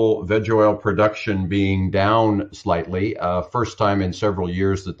global veg oil production being down slightly, first time in several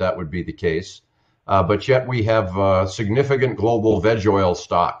years that would be the case. But yet we have significant global veg oil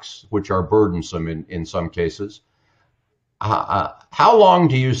stocks, which are burdensome in some cases. How long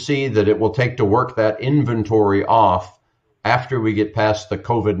do you see that it will take to work that inventory off after we get past the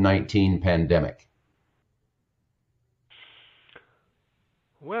COVID-19 pandemic?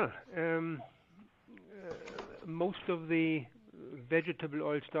 Well, most of the vegetable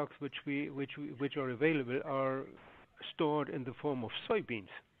oil stocks which are available are stored in the form of soybeans.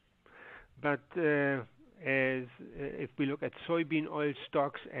 But if we look at soybean oil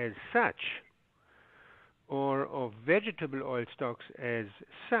stocks as such, or of vegetable oil stocks as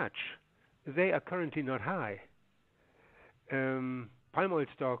such, they are currently not high. Palm oil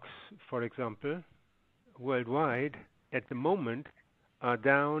stocks, for example, worldwide at the moment are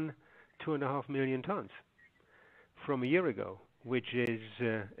down 2.5 million tons from a year ago, which is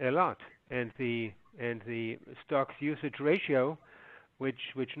a lot. And the stocks usage ratio,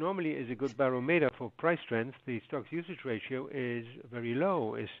 which normally is a good barometer for price trends, the stocks usage ratio is very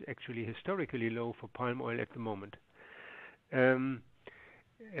low, is actually historically low for palm oil at the moment.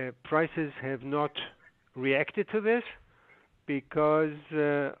 Prices have not reacted to this because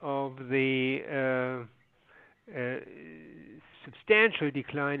of the substantial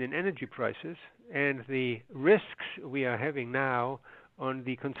decline in energy prices and the risks we are having now on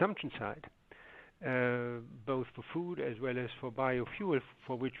the consumption side, both for food as well as for biofuel,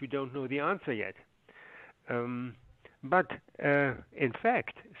 for which we don't know the answer yet. But in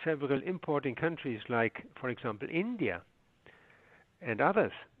fact, several importing countries like, for example, India and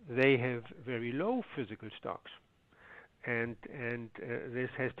others, they have very low physical stocks. And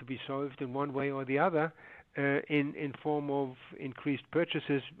this has to be solved in one way or the other, in form of increased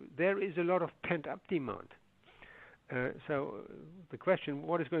purchases. There is a lot of pent-up demand. So the question,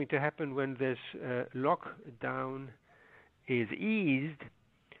 what is going to happen when this lockdown is eased?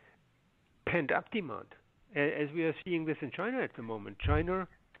 Pent-up demand, as we are seeing this in China at the moment. China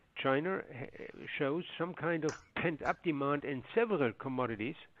shows some kind of pent-up demand in several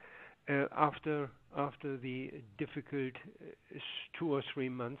commodities after the difficult 2 or 3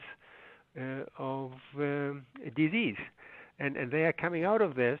 months of disease, and they are coming out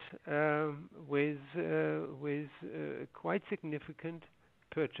of this with quite significant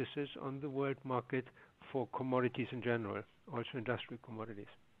purchases on the world market for commodities in general, also industrial commodities.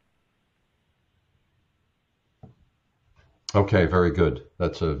 Okay, very good.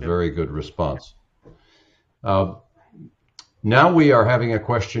 That's a very good response. Now we are having a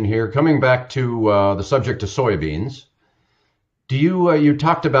question here, coming back to the subject of soybeans. You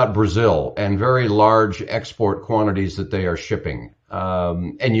talked about Brazil and very large export quantities that they are shipping.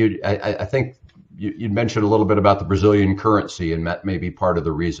 And I think you'd mentioned a little bit about the Brazilian currency, and that may be part of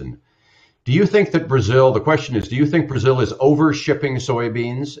the reason. Do you think that Brazil, the question is, do you think Brazil is over shipping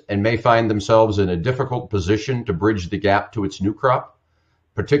soybeans and may find themselves in a difficult position to bridge the gap to its new crop,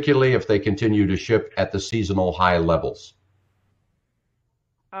 particularly if they continue to ship at the seasonal high levels?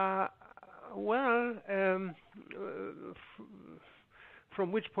 Well,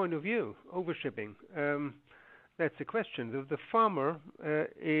 from which point of view, overshipping? That's the question. The farmer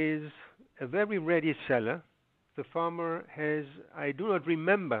is a very ready seller. The farmer has, I do not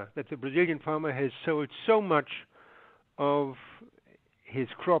remember that the Brazilian farmer has sold so much of his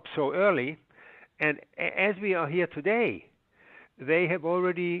crop so early. And as we are here today, they have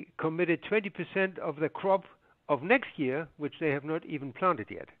already committed 20% of the crop of next year, which they have not even planted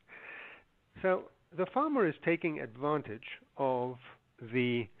yet. So the farmer is taking advantage of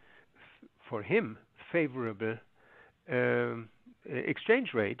the, for him, favorable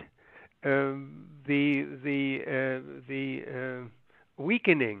exchange rate. The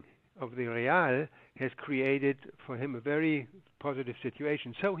weakening of the real has created for him a very positive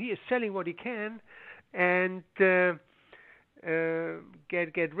situation. So he is selling what he can and get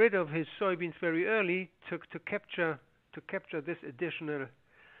rid of his soybeans very early to capture this additional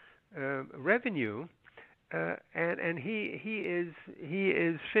revenue. And he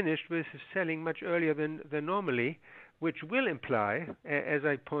is finished with selling much earlier than normally, which will imply, as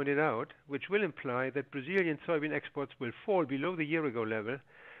I pointed out, which will imply that Brazilian soybean exports will fall below the year-ago level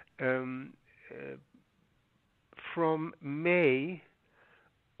from May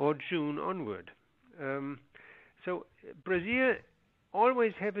or June onward. So Brazil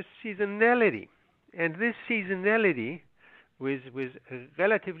always have a seasonality, and this seasonality, with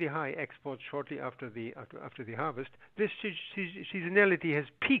relatively high exports shortly after the harvest, this seasonality has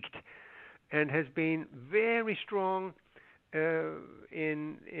peaked and has been very strong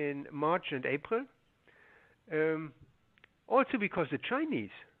in March and April. Also because the Chinese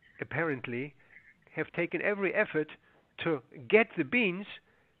apparently have taken every effort to get the beans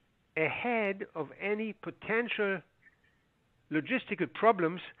ahead of any potential logistical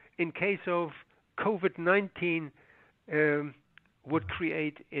problems in case of COVID-19 would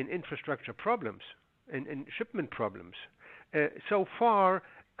create in infrastructure problems and shipment problems. So far,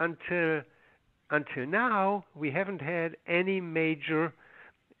 until now, we haven't had any major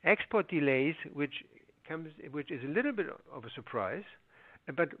export delays, which is a little bit of a surprise,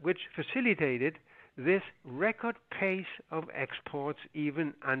 but which facilitated this record pace of exports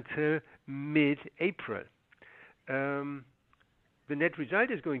even until mid-April. The net result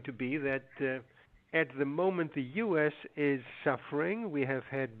is going to be that at the moment the U.S. is suffering. We have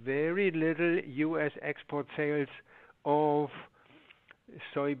had very little U.S. export sales of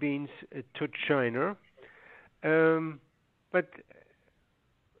soybeans to China. But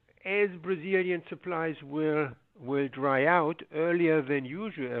as Brazilian supplies will dry out earlier than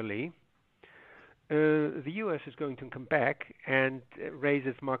usually, the U.S. is going to come back and raise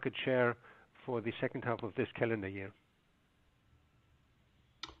its market share for the second half of this calendar year.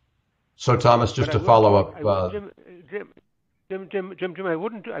 So, Thomas, just to follow up, Jim, I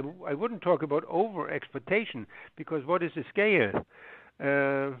wouldn't talk about over exportation, because what is the scale?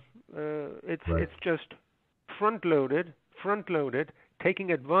 It's just front loaded,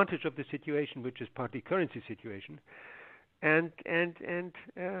 taking advantage of the situation, which is partly currency situation, and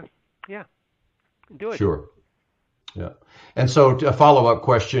do it. Sure. Yeah. And so a follow-up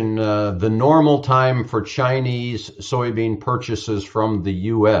question, the normal time for Chinese soybean purchases from the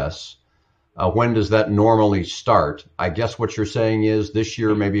U.S., when does that normally start? I guess what you're saying is this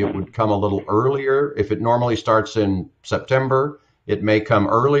year maybe it would come a little earlier. If it normally starts in September, it may come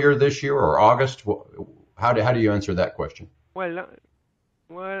earlier this year or August. How do you answer that question? Well,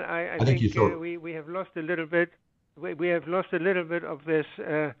 I think we have lost a little bit. We have lost a little bit of this.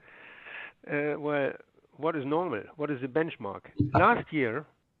 What is normal? What is the benchmark? Last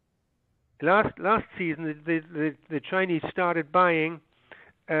season, the Chinese started buying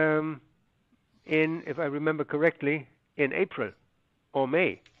in, if I remember correctly, in April or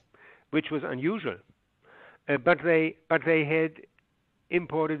May, which was unusual. But they had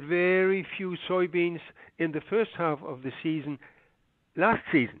imported very few soybeans in the first half of the season last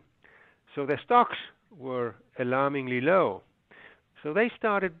season, so their stocks were alarmingly low. So they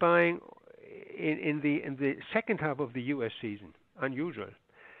started buying in the second half of the U.S. season, unusual.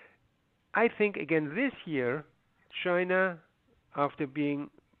 I think again this year, China, after being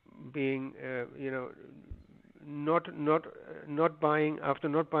not buying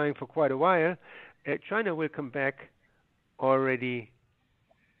for quite a while, China will come back already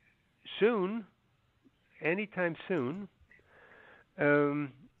soon, anytime soon,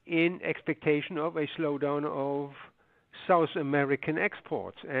 in expectation of a slowdown of South American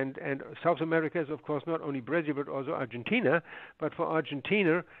exports. And South America is, of course, not only Brazil but also Argentina. But for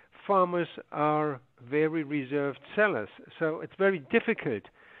Argentina, farmers are very reserved sellers. So it's very difficult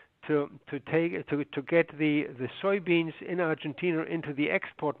to get the soybeans in Argentina into the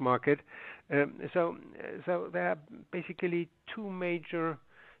export market. So there are basically two major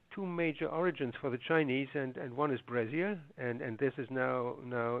origins for the Chinese, and one is Brazil, and this is now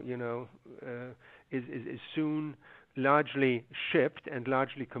is soon largely shipped and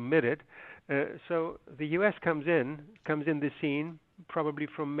largely committed. So the U.S. comes in the scene probably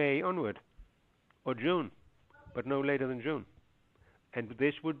from May onward, or June, but no later than June. And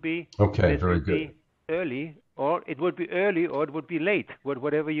this would be be early, or it would be early, or it would be late.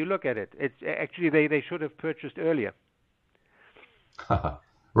 Whatever you look at it, it's actually they should have purchased earlier.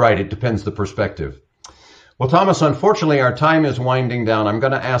 Right. It depends the perspective. Well, Thomas, unfortunately, our time is winding down. I'm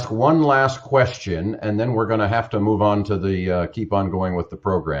going to ask one last question, and then we're going to have to move on to the keep on going with the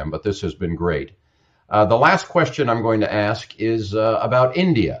program. But this has been great. The last question I'm going to ask is about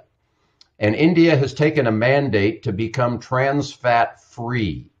India. And India has taken a mandate to become trans fat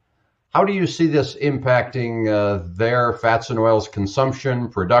free. How do you see this impacting their fats and oils consumption,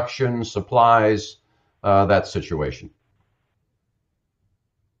 production, supplies, that situation?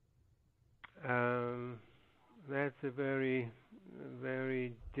 That's a very,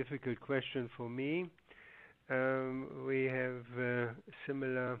 very difficult question for me. We have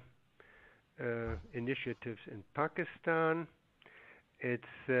similar initiatives in Pakistan.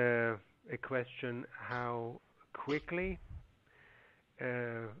 It's a question how quickly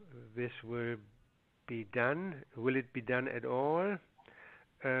this will be done. Will it be done at all?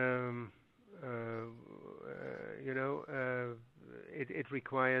 It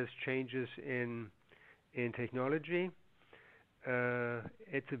requires changes in technology.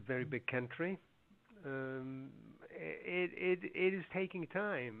 It's a very big country. It is taking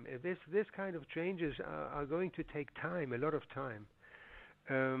time. This kind of changes are going to take time, a lot of time.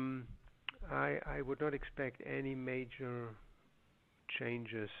 I would not expect any major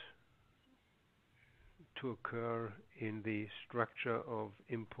changes to occur in the structure of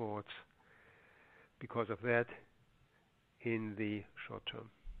imports because of that in the short term.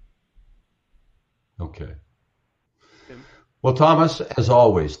 Okay. Well, Thomas, as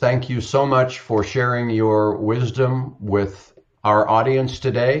always, thank you so much for sharing your wisdom with our audience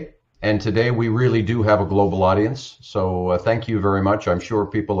today. And today we really do have a global audience. So thank you very much. I'm sure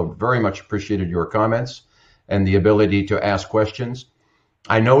people have very much appreciated your comments and the ability to ask questions.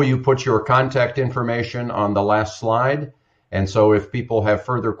 I know you put your contact information on the last slide. And so if people have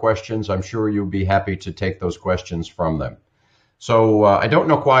further questions, I'm sure you'll be happy to take those questions from them. So I don't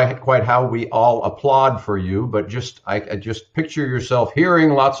know quite how we all applaud for you, but I just picture yourself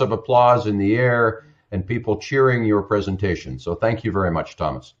hearing lots of applause in the air and people cheering your presentation. So thank you very much,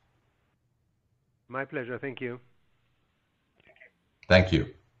 Thomas. My pleasure. Thank you. Thank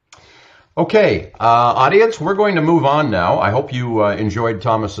you. Okay, audience, we're going to move on now. I hope you enjoyed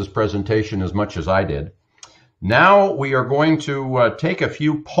Thomas's presentation as much as I did. Now we are going to take a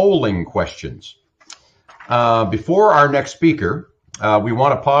few polling questions. Before our next speaker, we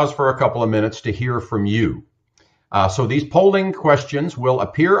want to pause for a couple of minutes to hear from you. So these polling questions will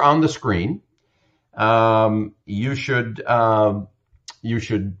appear on the screen. You should,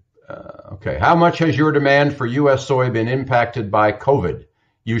 okay. How much has your demand for U.S. soy been impacted by COVID?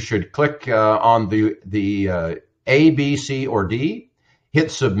 You should click on the A, B, C, or D, hit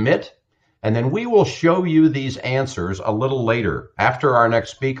submit, and then we will show you these answers a little later. After our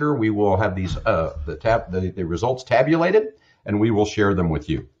next speaker, we will have these the results tabulated, and we will share them with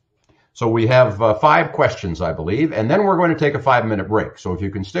you. So we have 5 questions, I believe, and then we're going to take a 5-minute break. So if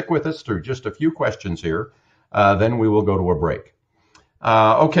you can stick with us through just a few questions here, then we will go to a break.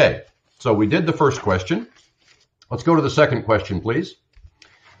 Okay, so we did the first question. Let's go to the second question, please.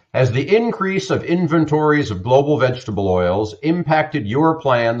 Has the increase of inventories of global vegetable oils impacted your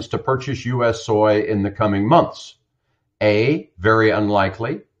plans to purchase U.S. soy in the coming months? A, very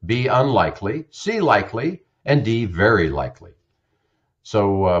unlikely, B, unlikely, C, likely, and D, very likely.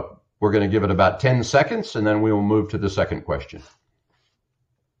 So we're going to give it about 10 seconds, and then we will move to the second question.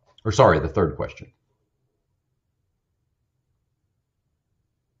 Or sorry, the third question.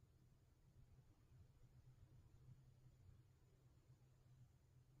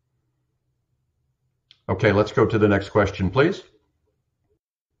 Okay, let's go to the next question, please.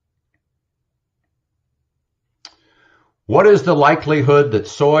 What What is the likelihood that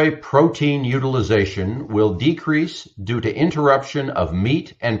soy protein utilization will decrease due to interruption of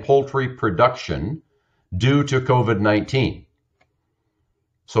meat and poultry production due to COVID-19?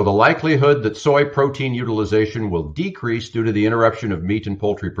 So the likelihood that soy protein utilization will decrease due to the interruption of meat and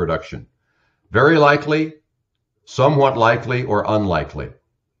poultry production. Very likely, somewhat likely, or unlikely.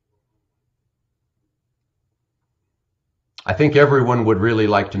 I think everyone would really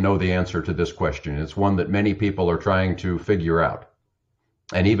like to know the answer to this question. It's one that many people are trying to figure out.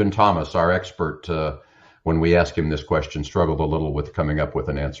 And even Thomas, our expert, when we asked him this question, struggled a little with coming up with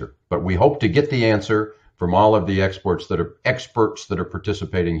an answer. But we hope to get the answer from all of the experts that are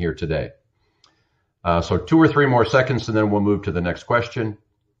participating here today. So 2 or 3 more seconds, and then we'll move to the next question.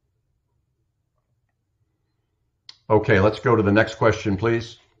 Okay, let's go to the next question,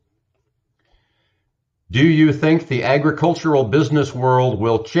 please. Do you think the agricultural business world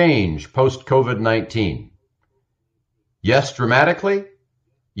will change post-COVID-19? Yes, dramatically?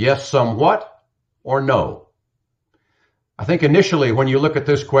 Yes, somewhat? Or no? I think initially when you look at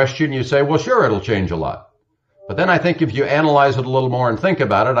this question, you say, well, sure, it'll change a lot. But then I think if you analyze it a little more and think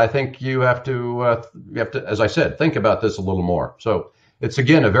about it, I think you have to, as I said, think about this a little more. So it's,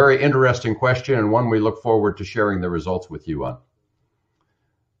 again, a very interesting question and one we look forward to sharing the results with you on.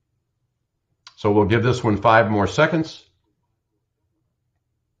 So we'll give this one 5 more seconds.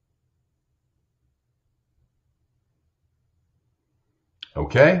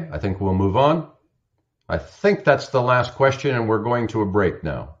 Okay, I think we'll move on. I think that's the last question, and we're going to a break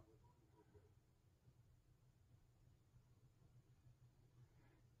now.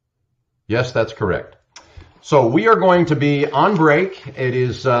 Yes, that's correct. So we are going to be on break. It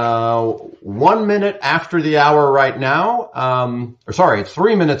is 1 minute after the hour right now. It's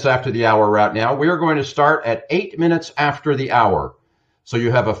 3 minutes after the hour right now. We are going to start at 8 minutes after the hour. So you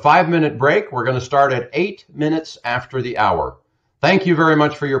have a 5-minute break. We're going to start at 8 minutes after the hour. Thank you very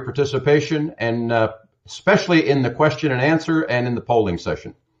much for your participation, and especially in the question and answer and in the polling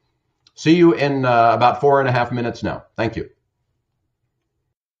session. See you in about 4.5 minutes now. Thank you.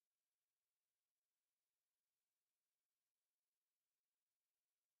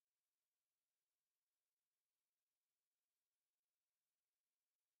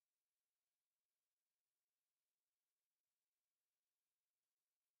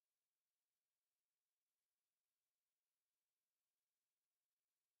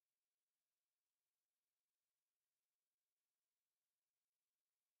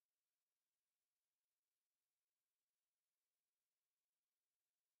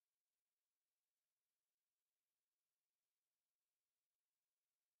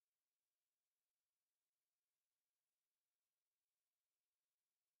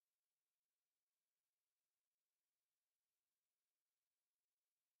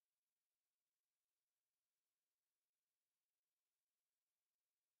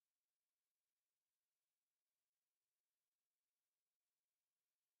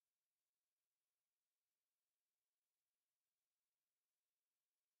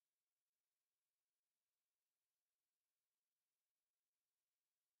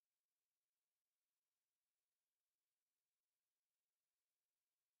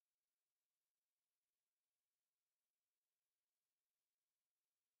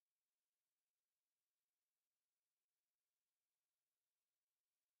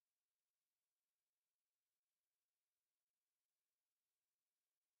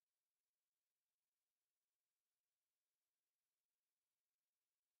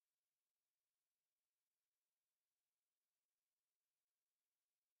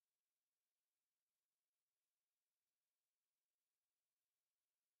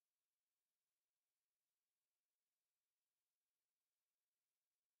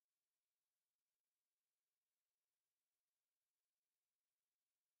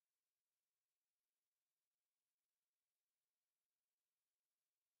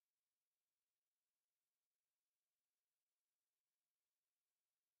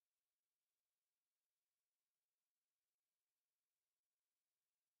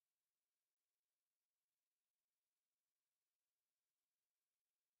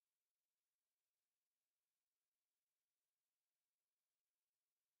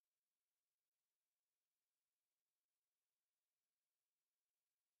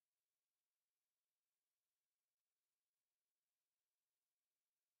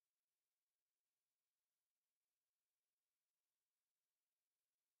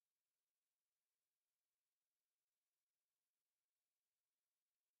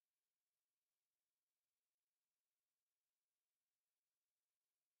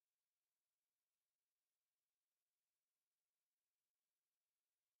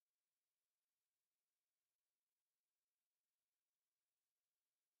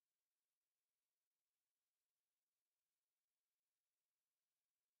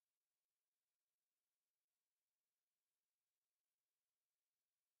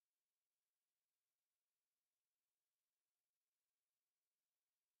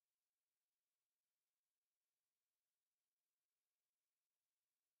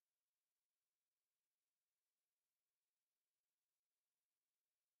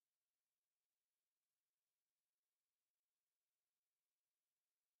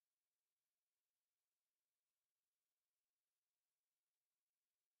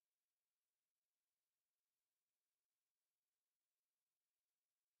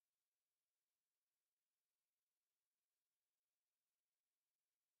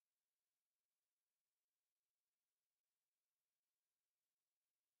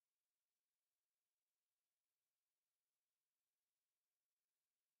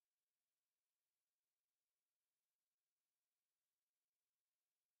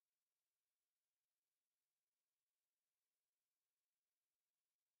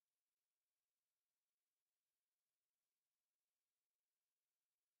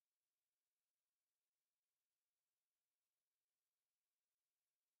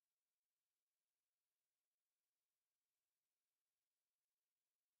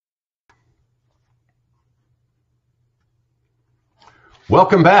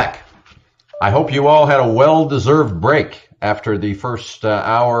 Welcome back. I hope you all had a well-deserved break after the first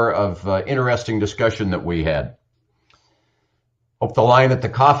hour of interesting discussion that we had. Hope the line at the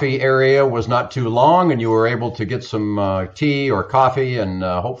coffee area was not too long and you were able to get some tea or coffee, and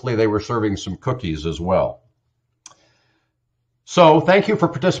hopefully they were serving some cookies as well. So thank you for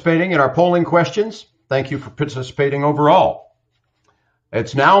participating in our polling questions. Thank you for participating overall.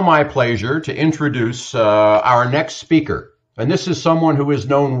 It's now my pleasure to introduce our next speaker. And this is someone who is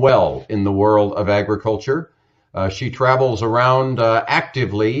known well in the world of agriculture. She travels around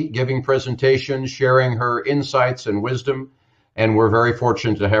actively giving presentations, sharing her insights and wisdom, and we're very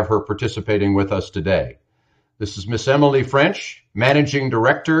fortunate to have her participating with us today. This is Miss Emily French, Managing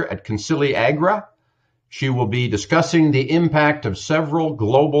Director at Concili Agra. She will be discussing the impact of several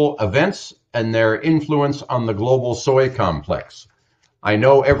global events and their influence on the global soy complex. I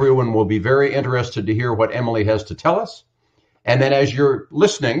know everyone will be very interested to hear what Emily has to tell us. And then as you're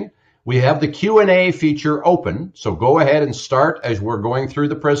listening, we have the Q&A feature open. So go ahead and start as we're going through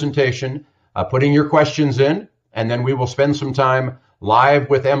the presentation, putting your questions in, and then we will spend some time live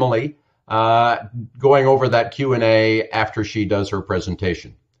with Emily going over that Q&A after she does her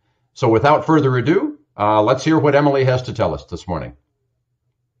presentation. So without further ado, let's hear what Emily has to tell us this morning.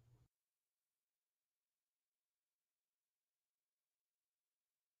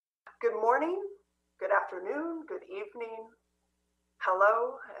 Good morning, good afternoon, good evening.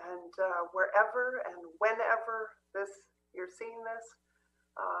 Hello, and wherever and whenever you're seeing this,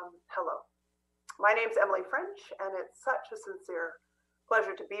 hello. My name's Emily French, and it's such a sincere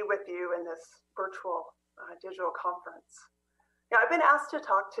pleasure to be with you in this virtual digital conference. Now, I've been asked to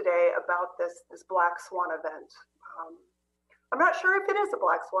talk today about this Black Swan event. I'm not sure if it is a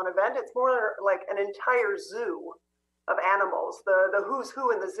Black Swan event. It's more like an entire zoo of animals, the who's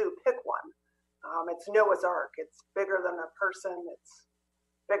who in the zoo, pick one. It's Noah's Ark. It's bigger than a person. It's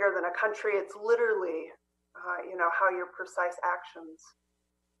bigger than a country. It's literally, how your precise actions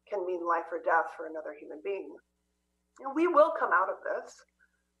can mean life or death for another human being. And we will come out of this,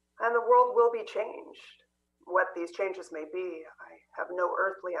 and the world will be changed. What these changes may be, I have no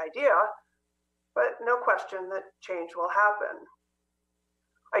earthly idea, but no question that change will happen.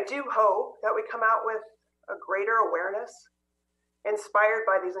 I do hope that we come out with a greater awareness, inspired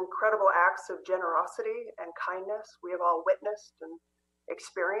by these incredible acts of generosity and kindness we have all witnessed and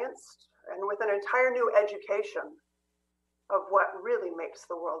experienced, and with an entire new education of what really makes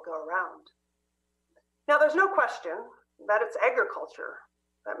the world go around. Now, there's no question that it's agriculture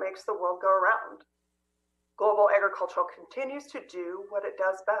that makes the world go around. Global agriculture continues to do what it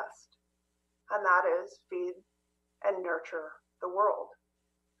does best, and that is feed and nurture the world.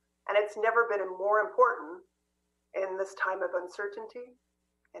 And it's never been more important in this time of uncertainty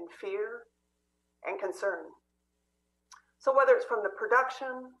and fear and concern. So whether it's from the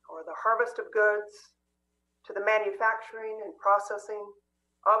production or the harvest of goods to the manufacturing and processing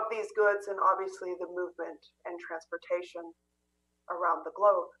of these goods, and obviously the movement and transportation around the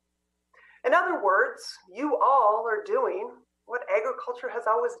globe. In other words, you all are doing what agriculture has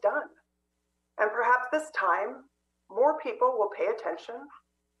always done. And perhaps this time, more people will pay attention,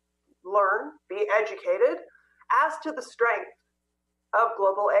 learn, be educated as to the strength of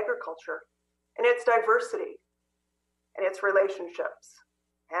global agriculture and its diversity and its relationships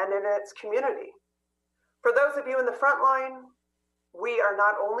and in its community. For those of you in the front line, we are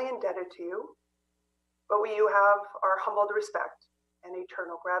not only indebted to you, but you have our humbled respect and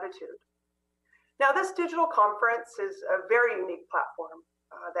eternal gratitude. Now, this digital conference is a very unique platform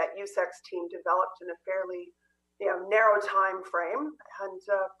that USEC's team developed in a fairly narrow time frame, and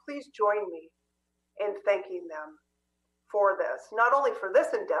please join me in thanking them for this, not only for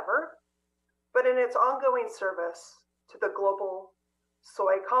this endeavor, but in its ongoing service to the global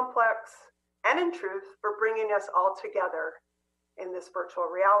soy complex, and in truth, for bringing us all together in this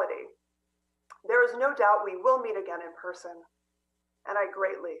virtual reality. There is no doubt we will meet again in person, and I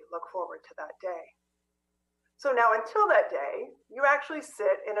greatly look forward to that day. So now, until that day, you actually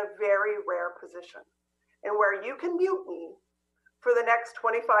sit in a very rare position, and where you can mute me for the next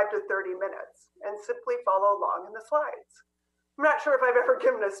 25 to 30 minutes and simply follow along in the slides. I'm not sure if I've ever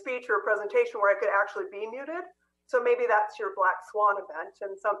given a speech or a presentation where I could actually be muted, so maybe that's your Black Swan event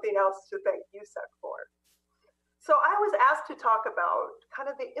and something else to thank USEC for. So I was asked to talk about kind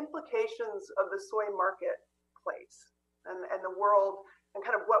of the implications of the soy marketplace and the world and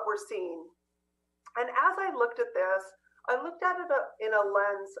kind of what we're seeing. And as I looked at this, I looked at it in a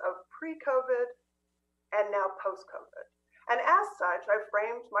lens of pre-COVID and now post-COVID. And as such, I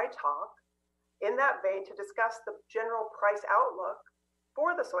framed my talk in that vein to discuss the general price outlook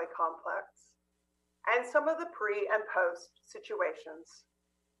for the soy complex and some of the pre and post situations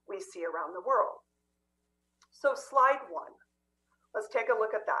we see around the world. So slide 1, let's take a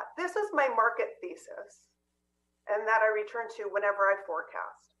look at that. This is my market thesis, and that I return to whenever I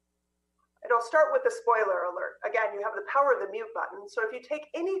forecast. It'll start with the spoiler alert. Again, you have the power of the mute button, so if you take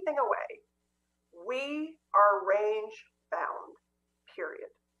anything away, we are range bound, period.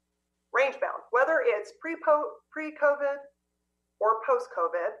 Range bound, whether it's pre-COVID or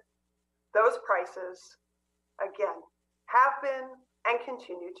post-COVID, those prices, again, have been and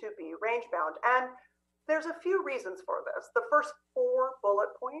continue to be range bound. And there's a few reasons for this. The first 4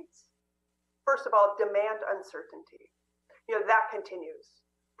 bullet points. First of all, demand uncertainty. That continues.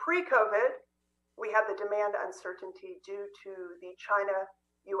 Pre-COVID, we had the demand uncertainty due to the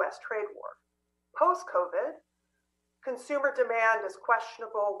China-US trade war. Post-COVID, consumer demand is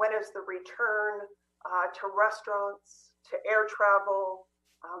questionable. When is the return to restaurants, to air travel,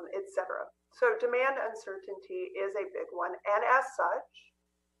 etc.? So demand uncertainty is a big one. And as such,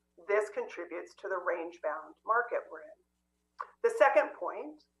 this contributes to the range-bound market we're in. The second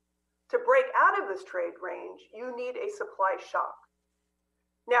point, to break out of this trade range, you need a supply shock.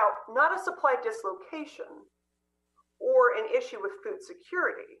 Now, not a supply dislocation or an issue with food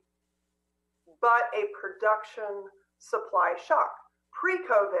security, but a production supply shock.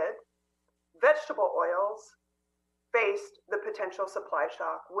 Pre-COVID, vegetable oils faced the potential supply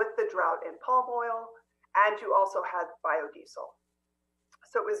shock with the drought in palm oil, and you also had biodiesel.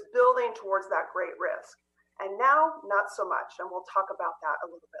 So it was building towards that great risk. And now, not so much, and we'll talk about that a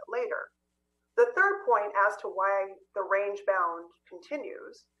little bit later. The third point as to why the range bound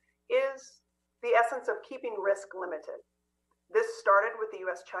continues is the essence of keeping risk limited. This started with the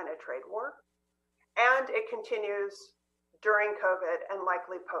US-China trade war, and it continues during COVID and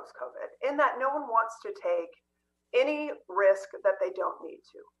likely post-COVID, in that no one wants to take any risk that they don't need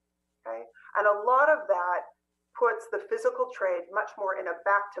to, okay? And a lot of that puts the physical trade much more in a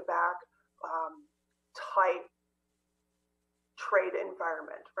back-to-back type trade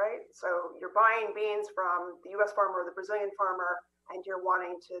environment, right? So you're buying beans from the US farmer or the Brazilian farmer, and you're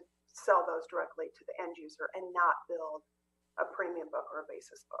wanting to sell those directly to the end user and not build a premium book or a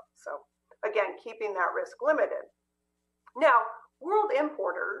basis book. So again, keeping that risk limited. Now, world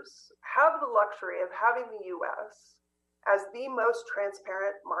importers have the luxury of having the US as the most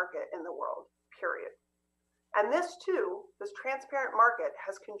transparent market in the world, period. And this too, this transparent market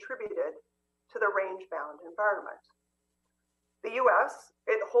has contributed to the range-bound environment. The US,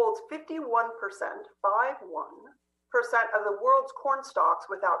 it holds 51%, 51% of the world's corn stocks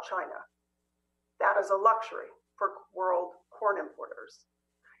without China. That is a luxury for world corn importers.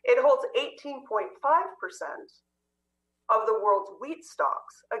 It holds 18.5% of the world's wheat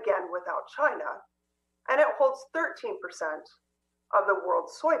stocks, again without China, and it holds 13% of the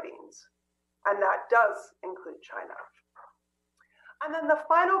world's soybeans, and that does include China. And then the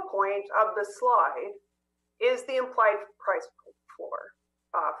final point of the slide is the implied price floor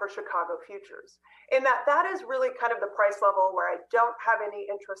for Chicago futures, in that that is really kind of the price level where I don't have any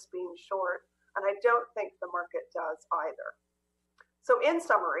interest being short, and I don't think the market does either. So in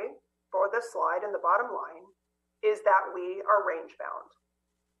summary, for this slide in the bottom line, is that we are range bound,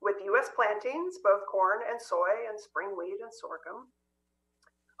 with US plantings, both corn and soy and spring wheat and sorghum,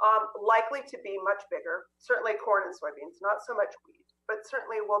 likely to be much bigger, certainly corn and soybeans, not so much wheat, but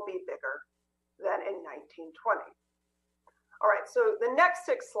certainly will be bigger than in 1920. All right, so the next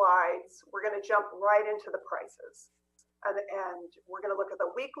 6 slides, we're going to jump right into the prices. And we're going to look at the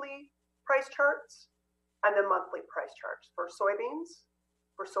weekly price charts and the monthly price charts for soybeans,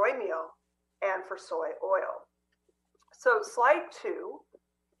 for soy meal, and for soy oil. So slide 2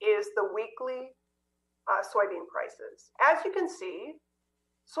 is the weekly soybean prices. As you can see,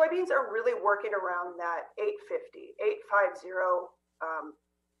 soybeans are really working around that 850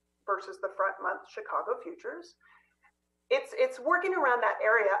 versus the front month Chicago futures. It's working around that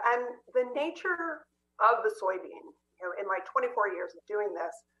area, and the nature of the soybean, in my 24 years of doing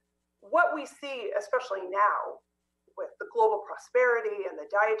this, what we see, especially now with the global prosperity and the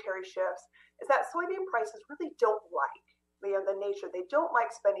dietary shifts, is that soybean prices really don't like the nature. They don't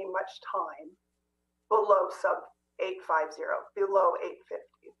like spending much time below sub 850, below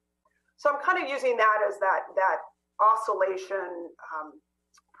 850. So I'm kind of using that as that oscillation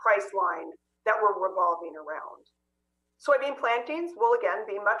price line that we're revolving around. Soybean plantings will again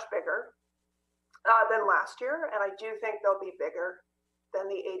be much bigger than last year, and I do think they'll be bigger than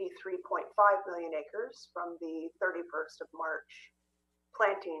the 83.5 million acres from the 31st of March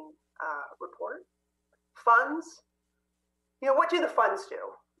planting report. Funds, what do the funds do?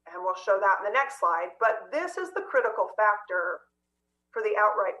 And we'll show that in the next slide, but this is the critical factor for the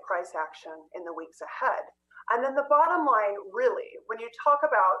outright price action in the weeks ahead. And then the bottom line, really, when you talk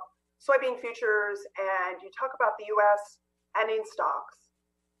about soybean futures and you talk about the US ending stocks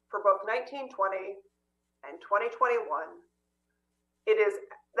for both 1920 and 2021, it is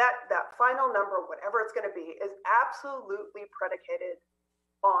that final number, whatever it's going to be, is absolutely predicated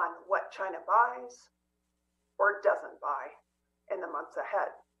on what China buys or doesn't buy in the months ahead.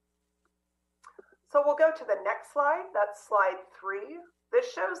 So we'll go to the next slide. That's slide 3.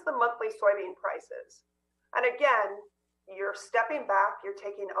 This shows the monthly soybean prices. And again, you're stepping back, you're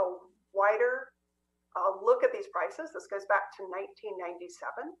taking a wider look at these prices. This goes back to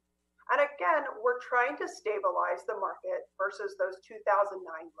 1997. And again, we're trying to stabilize the market versus those 2009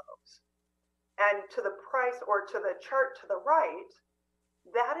 lows. And to the price, or to the chart to the right,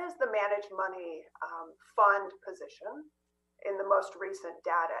 that is the managed money fund position in the most recent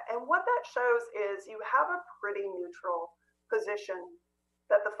data. And what that shows is you have a pretty neutral position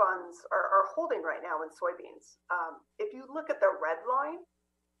that the funds are holding right now in soybeans. If you look at the red line,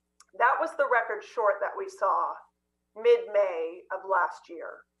 that was the record short that we saw mid-May of last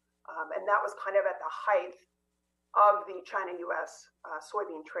year. And that was kind of at the height of the China-US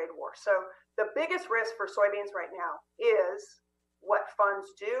soybean trade war. So the biggest risk for soybeans right now is what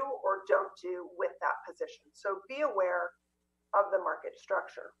funds do or don't do with that position. So be aware of the market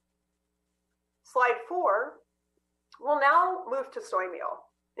structure. Slide 4, we'll now move to soy meal.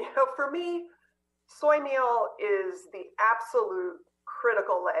 For me, soy meal is the absolute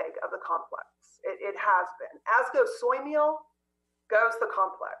critical leg of the complex. It has been. As goes soy meal, goes the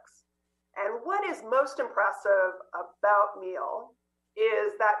complex. And what is most impressive about meal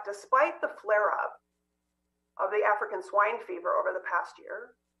is that despite the flare-up of the African swine fever over the past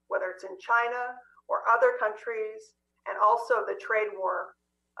year, whether it's in China or other countries, and also the trade war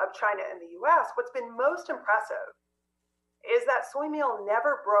of China and the US, what's been most impressive is that soy meal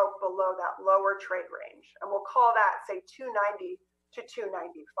never broke below that lower trade range. And we'll call that, say, 290 to 295.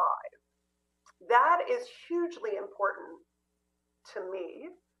 That is hugely important to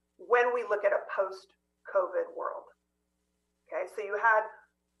me when we look at a post-COVID world. Okay, so you had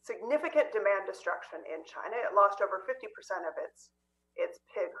significant demand destruction in China. It lost over 50% of its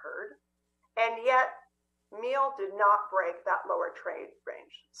pig herd. And yet, meal did not break that lower trade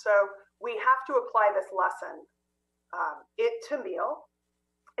range. So we have to apply this lesson to meal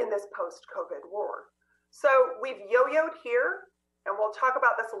in this post-COVID war. So we've yo-yoed here, and we'll talk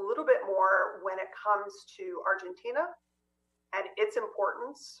about this a little bit more when it comes to Argentina and its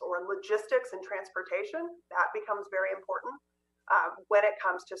importance, or logistics and transportation. That becomes very important when it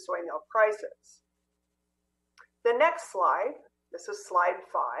comes to soy meal prices. The next slide, this is slide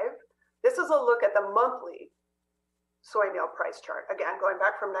 5. This is a look at the monthly soy meal price chart. Again, going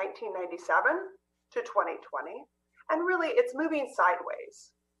back from 1997 to 2020. And really, it's moving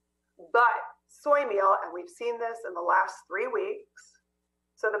sideways. But soy meal, and we've seen this in the last 3 weeks.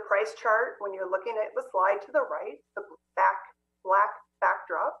 So the price chart, when you're looking at the slide to the right, the black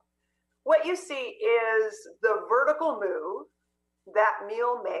backdrop, what you see is the vertical move that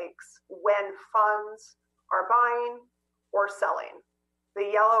meal makes when funds are buying or selling. The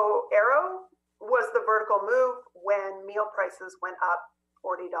yellow arrow was the vertical move when meal prices went up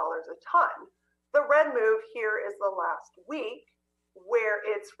 $40 a ton. The red move here is the last week, where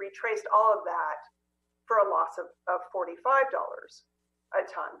it's retraced all of that for a loss of $45 a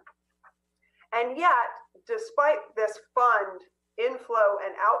ton. And yet, despite this fund inflow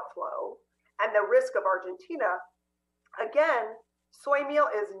and outflow and the risk of Argentina, again, soy meal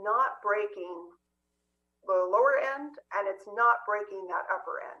is not breaking the lower end, and it's not breaking that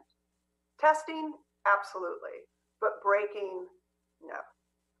upper end. Testing, absolutely, but breaking, no.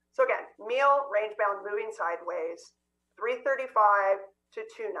 So again, meal range-bound moving sideways, 335 to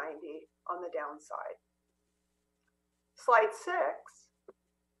 290 on the downside. Slide 6,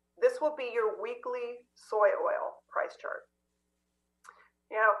 this will be your weekly soy oil price chart.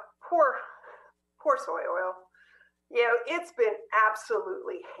 You know, poor soy oil. You know, it's been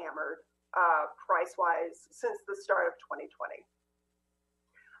absolutely hammered price-wise since the start of 2020.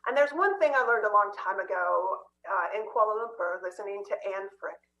 And there's one thing I learned a long time ago in Kuala Lumpur, listening to Anne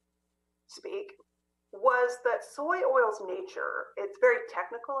Frick speak, was that soy oil's nature, it's very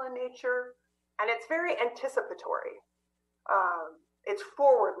technical in nature, and it's very anticipatory. It's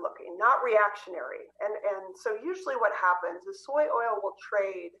forward-looking, not reactionary. And so usually what happens is soy oil will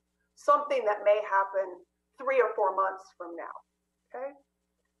trade something that may happen 3 or 4 months from now, okay?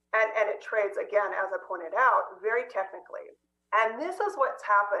 And it trades, again, as I pointed out, very technically. And this is what's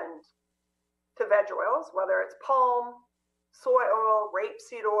happened to veg oils, whether it's palm, soy oil,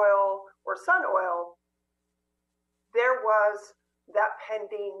 rapeseed oil, or sun oil. There was that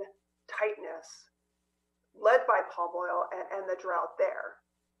pending tightness led by palm oil and the drought there.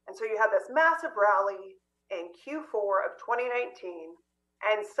 And so you had this massive rally in Q4 of 2019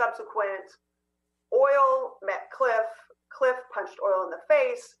 and subsequent oil met cliff punched oil in the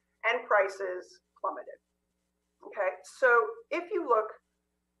face, and prices plummeted. Okay, so if you look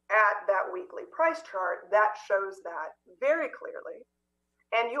at that weekly price chart, that shows that very clearly.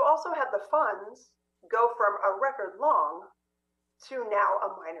 And you also had the funds go from a record long to now a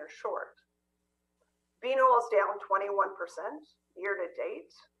minor short. Bean oil is down 21% year to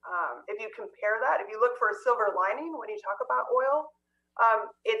date. If you compare that, if you look for a silver lining when you talk about oil,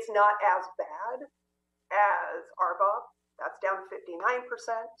 it's not as bad as RBOB. That's down 59%.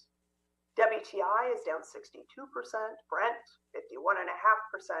 WTI is down 62%, Brent 51.5%,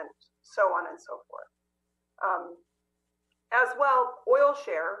 so on and so forth. As well, oil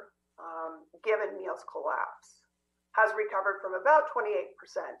share, given Neil's collapse, has recovered from about 28%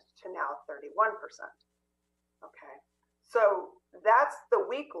 to now 31%. Okay, so that's the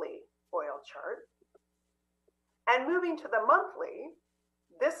weekly oil chart. And moving to the monthly,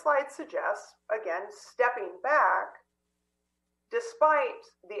 this slide suggests, again, stepping back, despite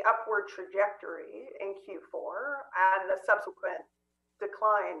the upward trajectory in Q4 and the subsequent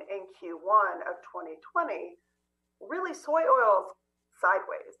decline in Q1 of 2020, really soy oil's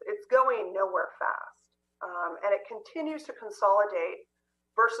sideways. It's going nowhere fast. And it continues to consolidate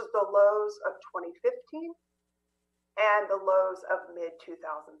versus the lows of 2015 and the lows of mid-2007.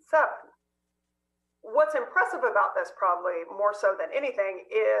 What's impressive about this, probably more so than anything,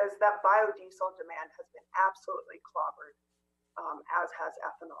 is that biodiesel demand has been absolutely clobbered, as has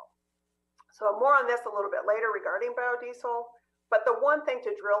ethanol. So more on this a little bit later regarding biodiesel, but the one thing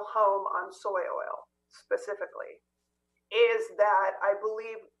to drill home on soy oil specifically is that I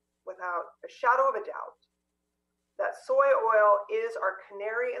believe without a shadow of a doubt that soy oil is our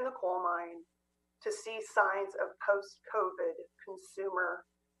canary in the coal mine to see signs of post-COVID consumer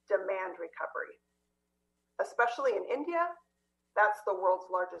demand recovery. Especially in India, that's the world's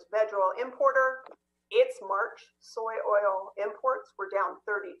largest veg oil importer. Its March soy oil imports were down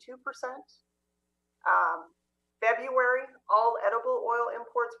 32%. February, all edible oil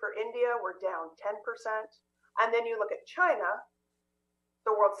imports for India were down 10%. And then you look at China,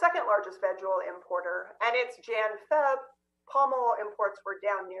 the world's second largest veg oil importer, and its Jan-Feb palm oil imports were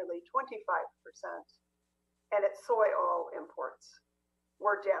down nearly 25%. And its soy oil imports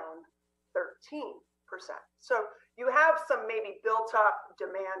were down 13%. So you have some maybe built up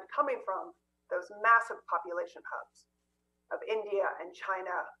demand coming from those massive population hubs of India and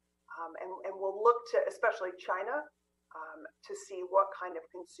China. And we'll look to, especially China, to see what kind of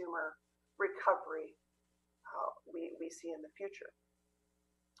consumer recovery we see in the future.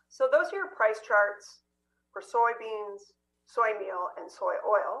 So those are your price charts for soybeans, soy meal, and soy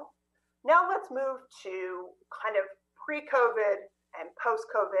oil. Now let's move to kind of pre-COVID and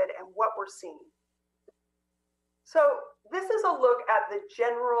post-COVID and what we're seeing. So this is a look at the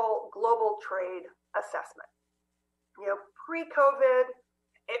general global trade assessment. Pre-COVID,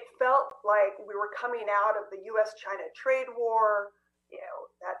 it felt like we were coming out of the US-China trade war,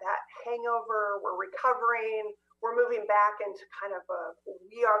 that hangover, we're recovering, we're moving back into kind of a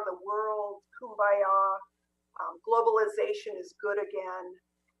we are the world, kumbaya, globalization is good again.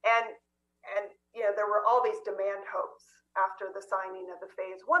 And there were all these demand hopes after the signing of the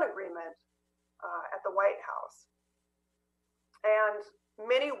Phase 1 agreement at the White House. And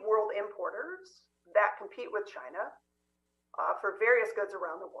many world importers that compete with China for various goods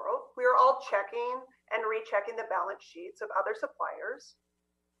around the world, we are all checking and rechecking the balance sheets of other suppliers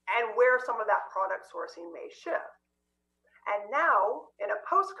and where some of that product sourcing may shift. And now, in a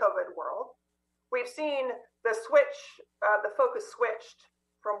post-COVID world, we've seen the focus switched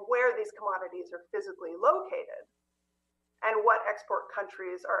from where these commodities are physically located and what export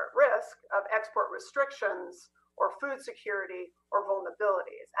countries are at risk of export restrictions or food security or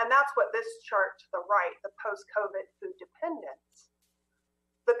vulnerabilities. And that's what this chart to the right, the post-COVID food dependence.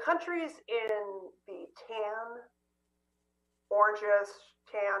 The countries in the orangish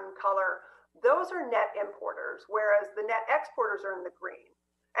tan color, those are net importers, whereas the net exporters are in the green.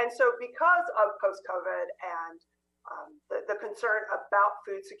 And so because of post-COVID and the concern about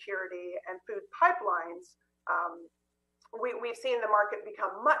food security and food pipelines, we've seen the market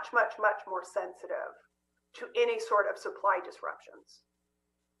become much, much, much more sensitive to any sort of supply disruptions,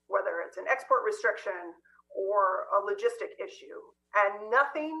 whether it's an export restriction or a logistic issue. And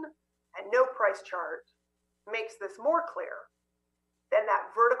nothing and no price chart makes this more clear than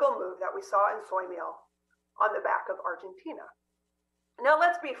that vertical move that we saw in soy meal on the back of Argentina. Now,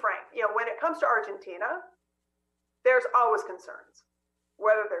 let's be frank. When it comes to Argentina, there's always concerns,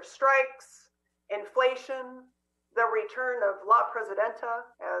 whether there's strikes, inflation, the return of La Presidenta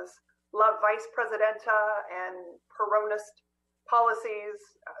as La Vice Presidenta and Peronist policies,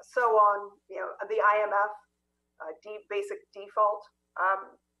 so on, the IMF, deep basic default.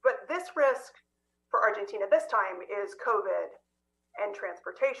 But this risk for Argentina this time is COVID and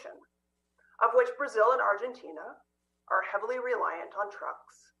transportation, of which Brazil and Argentina are heavily reliant on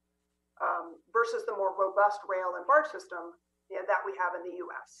trucks versus the more robust rail and barge system that we have in the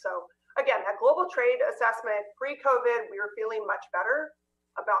US. So again, that global trade assessment, pre-COVID, we were feeling much better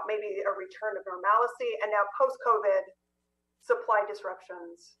about maybe a return of normalcy. And now post-COVID, supply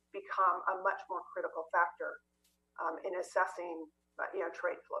disruptions become a much more critical factor in assessing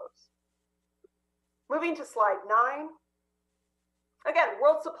trade flows. Moving to slide 9. Again,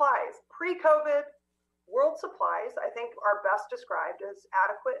 world supplies. Pre-COVID, world supplies, I think, are best described as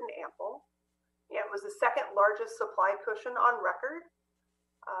adequate and ample. It was the second largest supply cushion on record,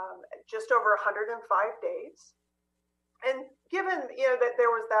 just over 105 days. And given that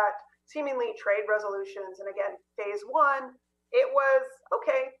there was that seemingly trade resolutions, and again, phase 1, it was,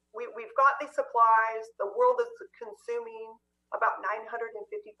 okay, we've got these supplies, the world is consuming about 955,000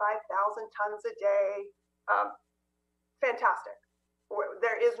 tons a day. Fantastic.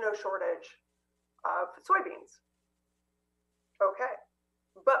 There is no shortage of soybeans. Okay.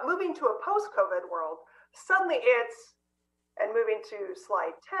 But moving to a post-COVID world, suddenly and moving to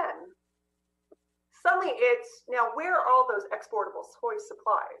slide 10, suddenly it's, now where are all those exportable soy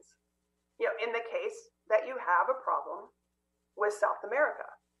supplies? In the case that you have a problem with South America.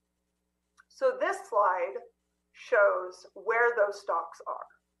 So this slide shows where those stocks are.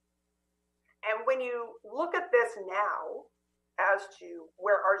 And when you look at this now as to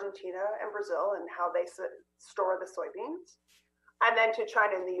where Argentina and Brazil and how they store the soybeans, and then to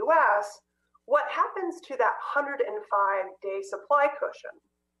China and the US, what happens to that 105-day supply cushion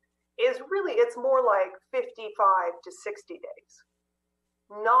is really, it's more like 55 to 60 days,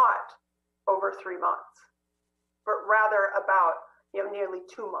 not over 3 months, but rather about nearly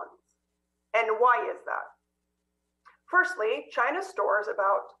 2 months. And why is that? Firstly, China stores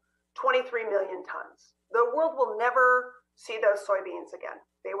about 23 million tons. The world will never see those soybeans again.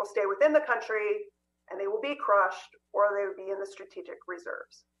 They will stay within the country and they will be crushed, or they will be in the strategic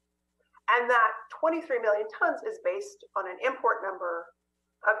reserves. And that 23 million tons is based on an import number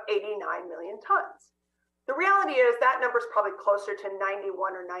of 89 million tons. The reality is that number is probably closer to 91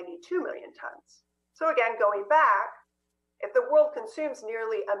 or 92 million tons. So again, going back, if the world consumes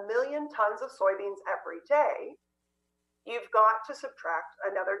nearly 1 million tons of soybeans every day, you've got to subtract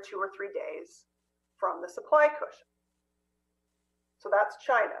another 2 or 3 days from the supply cushion. So that's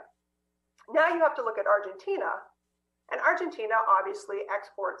China. Now you have to look at Argentina, and Argentina obviously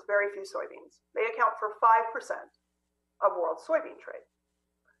exports very few soybeans. They account for 5% of world soybean trade.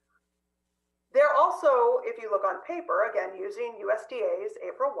 They're also, if you look on paper, again, using USDA's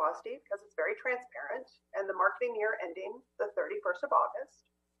April WASDE, because it's very transparent, and the marketing year ending the 31st of August,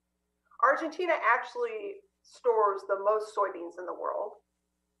 Argentina actually stores the most soybeans in the world,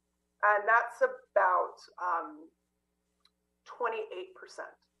 and that's about 28%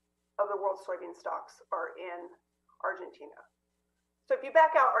 of the world's soybean stocks are in Argentina. So if you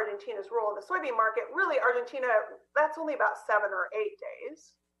back out Argentina's role in the soybean market, really Argentina, that's only about 7 or 8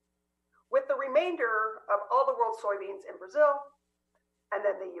 days, with the remainder of all the world's soybeans in Brazil and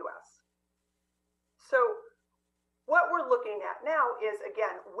then the US. So what we're looking at now is,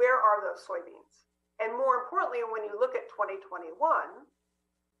 again, where are those soybeans? And more importantly, when you look at 2021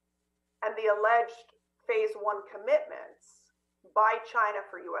 and the alleged phase 1 commitments by China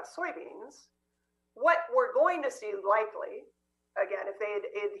for US soybeans, what we're going to see likely, again, if they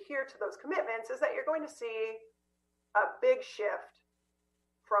adhere to those commitments, is that you're going to see a big shift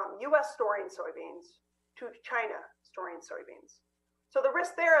from US storing soybeans to China storing soybeans. So the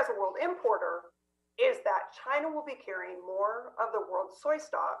risk there as a world importer is that China will be carrying more of the world's soy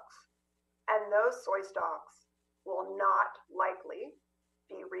stocks, and those soy stocks will not likely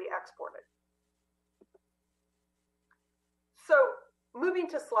be re-exported. So moving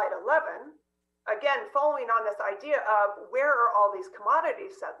to slide 11, again, following on this idea of where are all these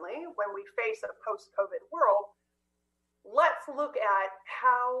commodities suddenly when we face a post-COVID world, let's look at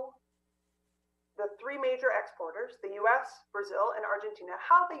how the 3 major exporters, the US, Brazil, and Argentina,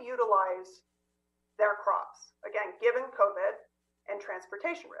 how they utilize their crops, again, given COVID and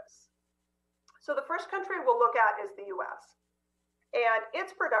transportation risks. So the first country we'll look at is the US, and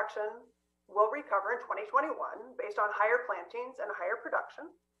its production will recover in 2021 based on higher plantings and higher production.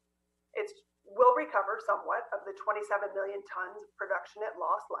 It will recover somewhat of the 27 million tons of production it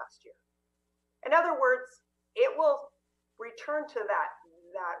lost last year. In other words, it will return to that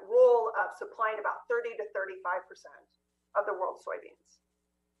role of supplying about 30 to 35% of the world's soybeans.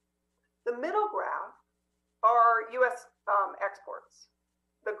 The middle graph are U.S. exports.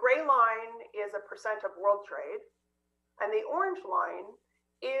 The gray line is a percent of world trade, and the orange line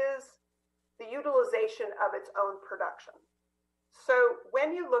is the utilization of its own production. So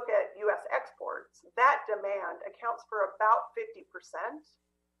when you look at U.S. exports, that demand accounts for about 50%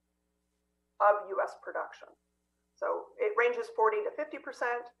 of U.S. production. So it ranges 40 to 50%,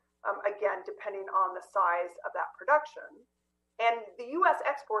 again, depending on the size of that production. And the U.S.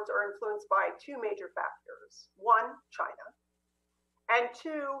 exports are influenced by two major factors. One, China, and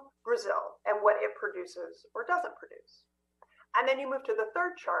two, Brazil, and what it produces or doesn't produce. And then you move to the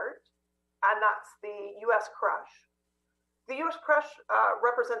third chart, and that's the U.S. crush. The U.S. crush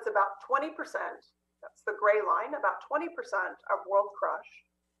represents about 20%, that's the gray line, about 20% of world crush.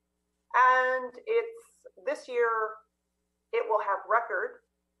 And this year, it will have a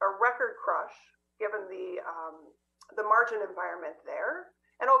record crush, given the margin environment there,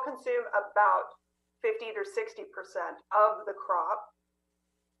 and it'll consume about 50 to 60% of the crop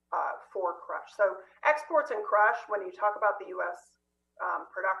for crush. So exports and crush, when you talk about the U.S.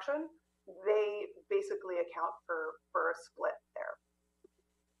 Production, they basically account for a split there.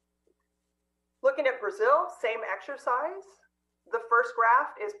 Looking at Brazil, same exercise. The first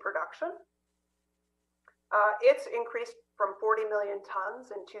graph is production. It's increased from 40 million tons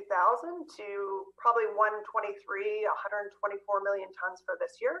in 2000 to probably 124 million tons for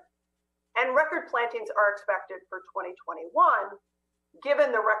this year. And record plantings are expected for 2021, given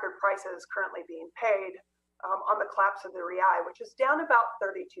the record prices currently being paid on the collapse of the real, which is down about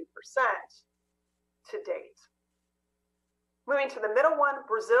 32% to date. Moving to the middle one,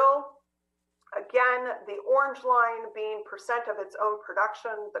 Brazil. Again, the orange line being percent of its own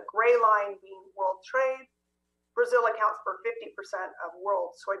production, the gray line being world trade. Brazil accounts for 50% of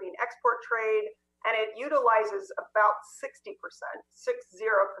world soybean export trade, and it utilizes about 60%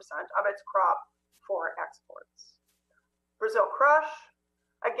 of its crop for exports. Brazil crush,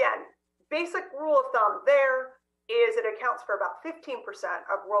 again, basic rule of thumb there is it accounts for about 15%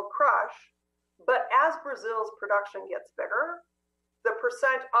 of world crush, but as Brazil's production gets bigger, the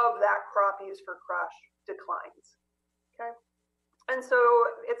percent of that crop used for crush declines, okay? And so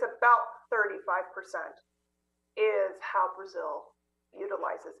it's about 35% is how Brazil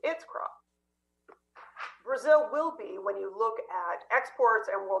utilizes its crop. Brazil will be, when you look at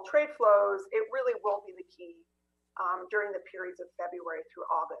exports and world trade flows, it really will be the key during the periods of February through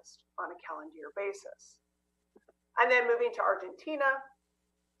August on a calendar year basis. And then moving to Argentina,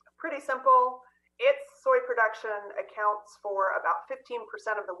 pretty simple. Its soy production accounts for about 15%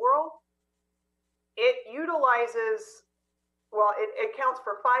 of the world. It utilizes, well, it accounts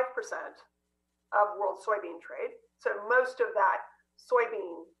for 5% of world soybean trade. So most of that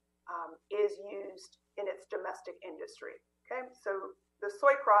soybean is used in its domestic industry, okay? So the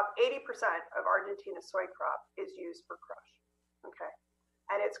soy crop, 80% of Argentina's soy crop is used for crush, okay?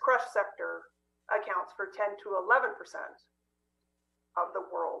 And its crush sector accounts for 10 to 11% of the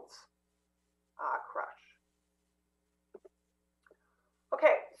world's crush.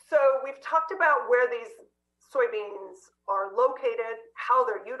 Okay, so we've talked about where these soybeans are located, how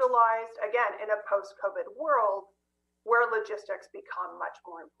they're utilized, again, in a post-COVID world where logistics become much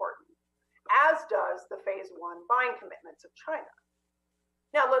more important, as does the phase one buying commitments of China.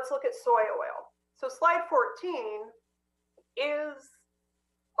 Now let's look at soy oil. So slide 14 is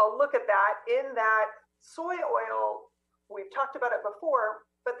a look at that, in that soy oil, we've talked about it before,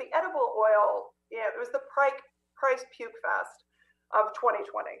 but the edible oil, it was the price puke fest of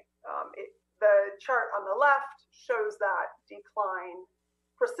 2020. The chart on the left shows that decline,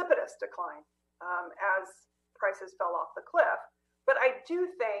 precipitous decline, as prices fell off the cliff. But I do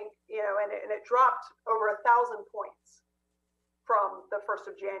think, and it dropped over 1,000 points from the 1st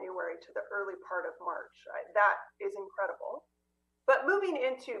of January to the early part of March. That is incredible. But moving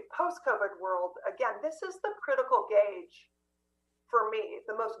into post-COVID world, again, this is the critical gauge for me,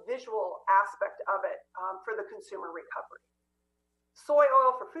 the most visual aspect of it for the consumer recovery. Soy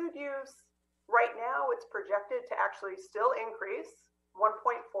oil for food use, right now it's projected to actually still increase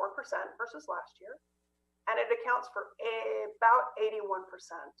 1.4% versus last year, and it accounts for about 81%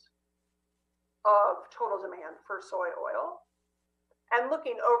 of total demand for soy oil. And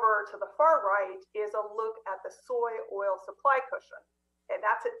looking over to the far right is a look at the soy oil supply cushion, and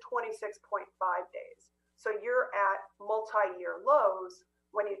that's at 26.5 days. So you're at multi-year lows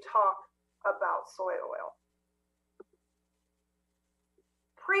when you talk about soy oil.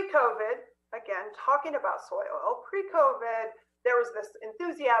 Pre-COVID, again, talking about soy oil, pre-COVID, there was this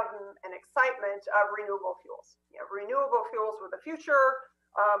enthusiasm and excitement of renewable fuels. Renewable fuels were the future.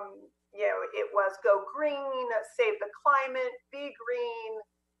 It was go green, save the climate, be green.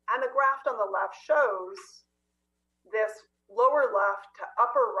 And the graph on the left shows this lower left to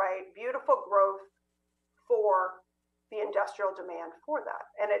upper right, beautiful growth for the industrial demand for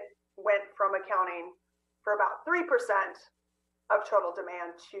that. And it went from accounting for about 3% of total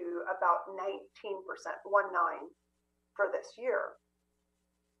demand to about 19%, 19 for this year.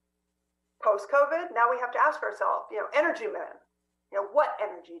 Post-COVID, now we have to ask ourselves, energy demand. What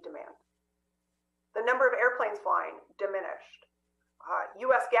energy demand? The number of airplanes flying diminished.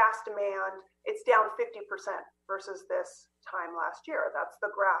 U.S. gas demand, it's down 50% versus this time last year. That's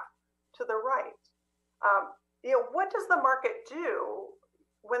the graph to the right. What does the market do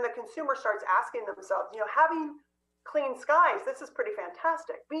when the consumer starts asking themselves, having clean skies, this is pretty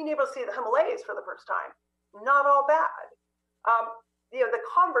fantastic. Being able to see the Himalayas for the first time, not all bad. The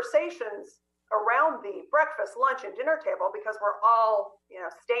conversations around the breakfast, lunch, and dinner table, because we're all,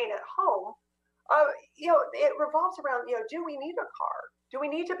 staying at home, it revolves around, do we need a car? Do we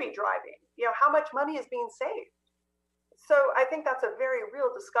need to be driving? How much money is being saved? So I think that's a very real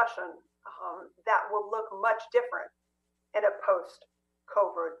discussion that will look much different in a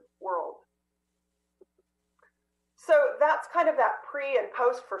post-COVID world. So that's kind of that pre and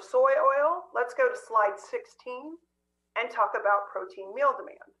post for soy oil. Let's go to slide 16 and talk about protein meal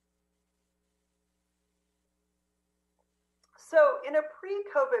demand. So in a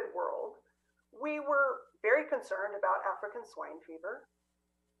pre-COVID world, we were very concerned about African swine fever,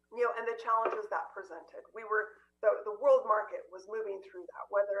 and the challenges that presented. The world market was moving through that,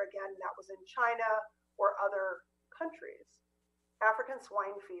 whether again that was in China or other countries. African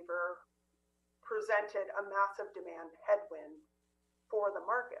swine fever presented a massive demand headwind for the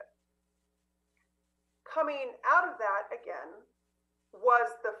market. Coming out of that again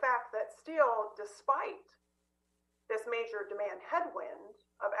was the fact that still, despite this major demand headwind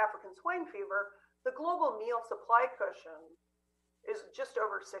of African swine fever, the global meal supply cushion is just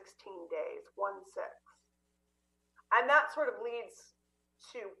over 16 days, 1/6. And that sort of leads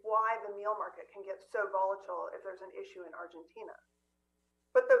to why the meal market can get so volatile if there's an issue in Argentina.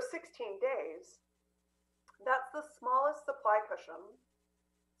 But those 16 days, that's the smallest supply cushion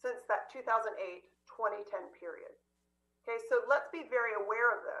since that 2008-2010 period. Okay, so let's be very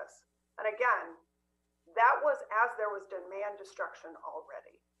aware of this. And again, that was as there was demand destruction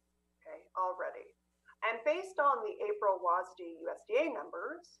already. Okay, already. And based on the April WASD USDA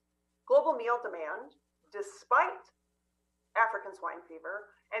numbers, global meal demand, despite African swine fever,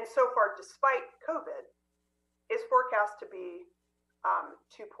 and so far despite COVID, is forecast to be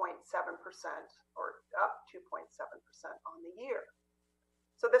 2.7% or up 2.7% on the year.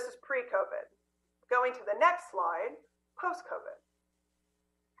 So this is pre-COVID. Going to the next slide, post-COVID.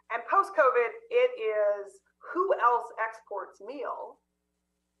 And post-COVID, it is who else exports meal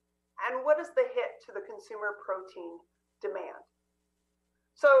and what is the hit to the consumer protein demand.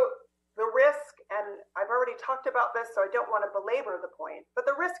 So the risk, and I've already talked about this, so I don't want to belabor the point, but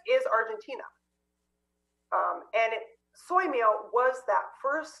the risk is Argentina. Soy meal was that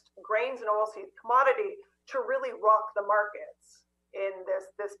first grains and oilseed commodity to really rock the markets in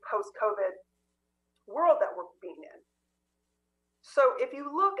this post-COVID world that we're being in. So if you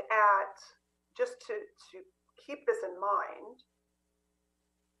look at, just to keep this in mind,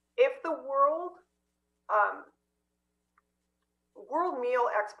 if the world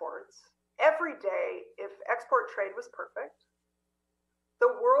meal exports, every day, if export trade was perfect,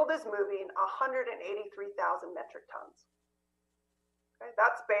 the world is moving 183,000 metric tons. Okay,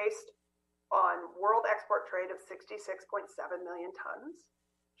 that's based on world export trade of 66.7 million tons,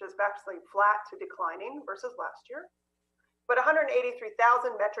 which is actually flat to declining versus last year. But 183,000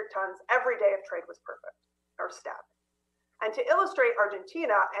 metric tons every day of trade was perfect, or static. And to illustrate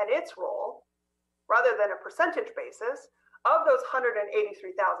Argentina and its role, rather than a percentage basis, of those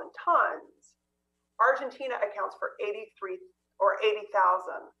 183,000 tons, Argentina accounts for 83 or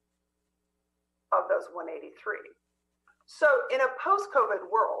 80,000 of those 183. So in a post-COVID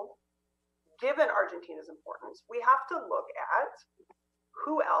world, given Argentina's importance, we have to look at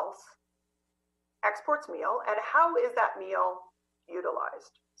who else exports meal and how is that meal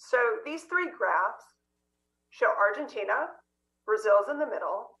utilized. So these three graphs show Argentina, Brazil's in the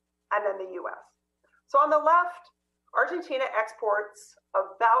middle, and then the US. So on the left, Argentina exports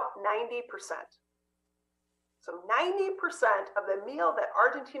about 90%. So 90% of the meal that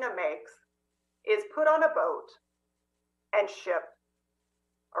Argentina makes is put on a boat and shipped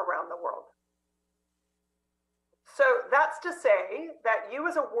around the world. So that's to say that you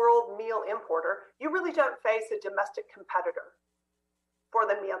as a world meal importer, you really don't face a domestic competitor for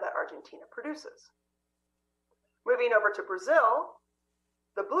the meal that Argentina produces. Moving over to Brazil,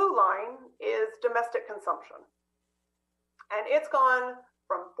 the blue line is domestic consumption. And it's gone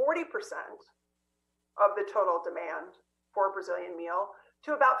from 40% of the total demand for Brazilian meal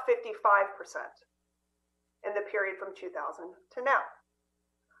to about 55% in the period from 2000 to now.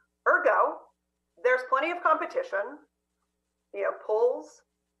 Ergo, there's plenty of competition, pulls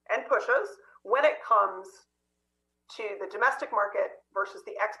and pushes when it comes to the domestic market versus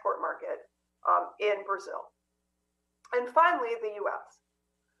the export market in Brazil. And finally, the US.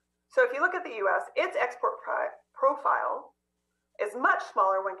 So if you look at the US, its export profile is much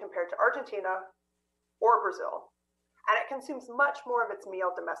smaller when compared to Argentina or Brazil, and it consumes much more of its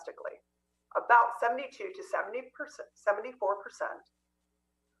meal domestically. About 72 to 74%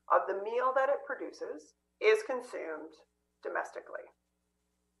 of the meal that it produces is consumed domestically.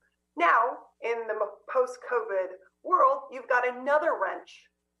 Now, in the post-COVID world, you've got another wrench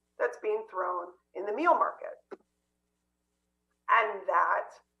that's being thrown in the meal market. And that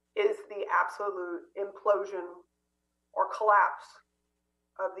is the absolute implosion or collapse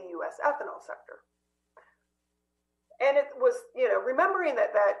of the US ethanol sector. And it was, remembering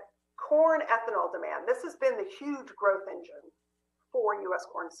that corn ethanol demand, this has been the huge growth engine for US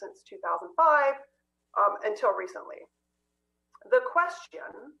corn since 2005 until recently. The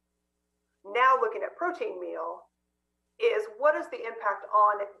question, now looking at protein meal, is what is the impact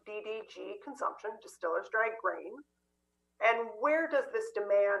on DDG consumption, distillers dried grain, and where does this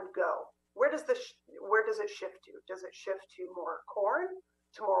demand go? Where does it shift to? Does it shift to more corn,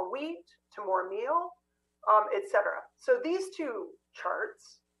 to more wheat, to more meal, etc.? So these two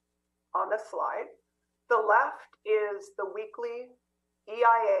charts on the slide, the left is the weekly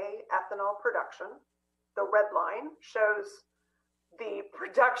EIA ethanol production. The red line shows the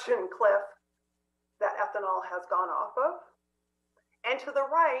production cliff that ethanol has gone off of. And to the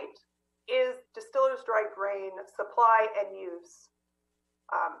right is distillers dried grain supply and use,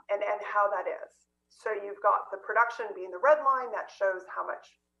 and how that is. So you've got the production being the red line that shows how much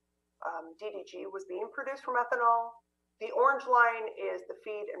DDG was being produced from ethanol. The orange line is the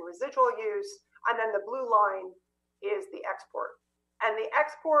feed and residual use, and then the blue line is the export. And the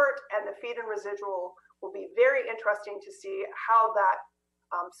export and the feed and residual will be very interesting to see how that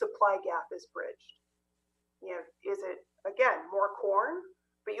supply gap is bridged. Is it, again, more corn,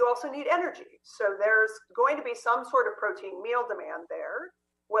 but you also need energy. So there's going to be some sort of protein meal demand there,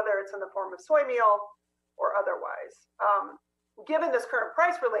 whether it's in the form of soy meal or otherwise. Given this current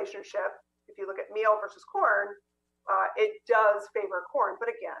price relationship, if you look at meal versus corn, it does favor corn, but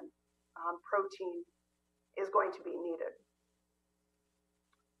again, protein is going to be needed.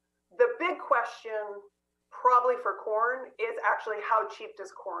 The big question probably for corn is actually how cheap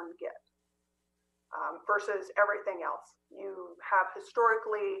does corn get versus everything else. You have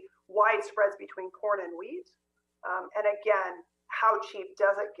historically wide spreads between corn and wheat. And again, how cheap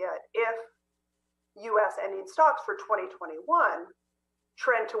does it get if US ending stocks for 2021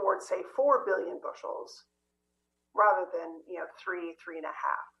 trend towards, say, 4 billion bushels rather than 3.5.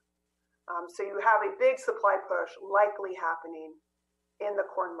 So you have a big supply push likely happening in the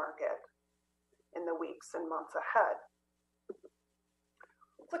corn market in the weeks and months ahead.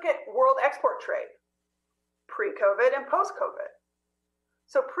 Let's look at world export trade, pre-COVID and post-COVID.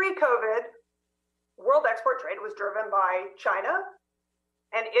 So pre-COVID, world export trade was driven by China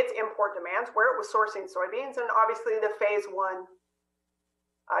and its import demands, where it was sourcing soybeans, and obviously the phase one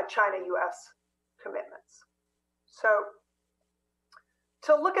China-US commitments. So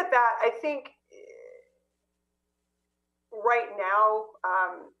to look at that, I think right now,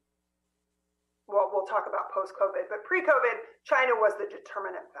 we'll talk about post-COVID, but pre-COVID, China was the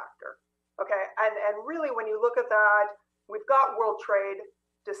determinant factor, okay? And really, when you look at that, we've got world trade,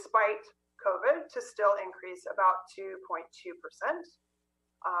 despite COVID, to still increase about 2.2%.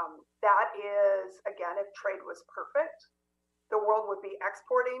 That is, again, if trade was perfect, the world would be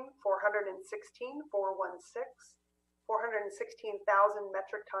exporting 416,000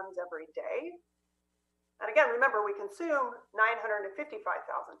 metric tons every day. And again, remember, we consume 955,000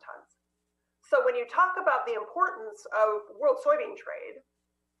 tons. So when you talk about the importance of world soybean trade,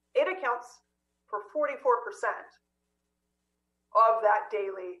 it accounts for 44% of that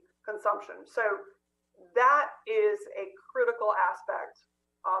daily consumption. So that is a critical aspect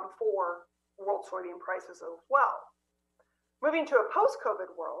for world soybean prices as well. Moving to a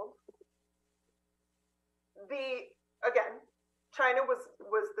post-COVID world, again, China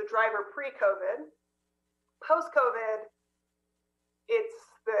was the driver pre-COVID. Post-COVID, it's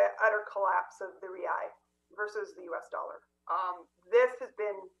the utter collapse of the real versus the US dollar. This has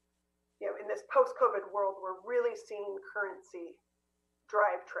been, in this post-COVID world, we're really seeing currency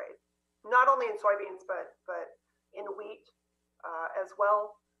drive trade, not only in soybeans, but in wheat as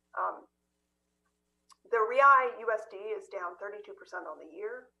well. The Real USD is down 32% on the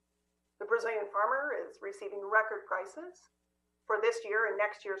year. The Brazilian farmer is receiving record prices for this year and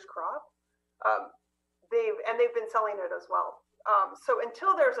next year's crop. They've been selling it as well. So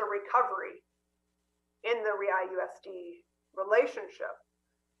until there's a recovery in the Real USD relationship,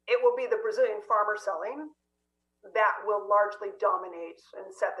 it will be the Brazilian farmer selling that will largely dominate and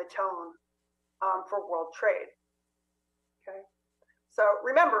set the tone for world trade. Okay, so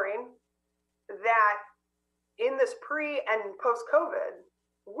remembering that in this pre and post-COVID,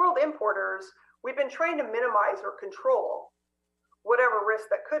 world importers, we've been trying to minimize or control whatever risk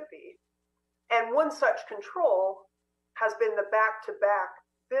that could be. And one such control has been the back-to-back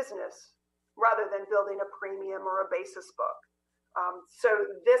business rather than building a premium or a basis book. So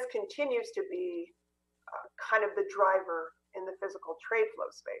this continues to be kind of the driver in the physical trade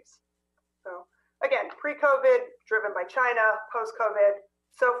flow space. So again, pre-COVID, driven by China, post-COVID,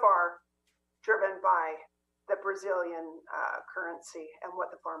 so far driven by the Brazilian currency and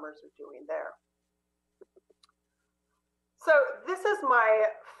what the farmers are doing there. So this is my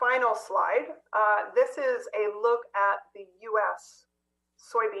final slide. This is a look at the U.S.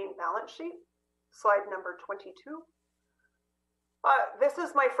 soybean balance sheet, slide number 22. This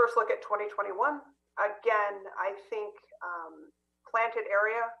is my first look at 2021. Again, I think planted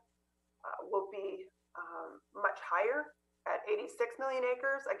area will be much higher at 86 million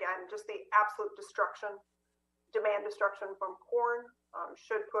acres. Again, just the absolute destruction, demand destruction from corn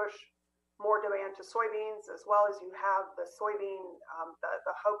should push more demand to soybeans, as well as you have the soybean,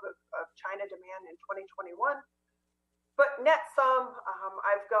 the hope of China demand in 2021. But net sum,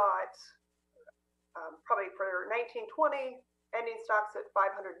 I've got probably for 1920, ending stocks at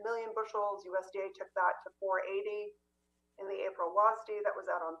 500 million bushels. USDA took that to 480 in the April WASDE that was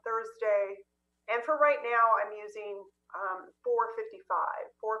out on Thursday. And for right now, I'm using 455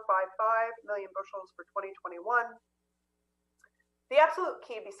 million bushels for 2021. The absolute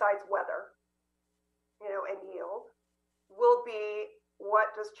key, besides weather, and yield, will be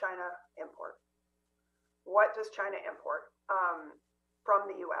what does China import? What does China import from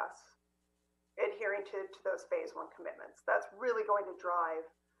the U.S., adhering to those phase one commitments? That's really going to drive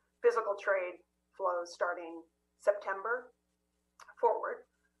physical trade flows starting September forward.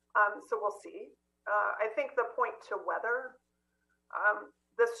 So we'll see. I think the point to weather,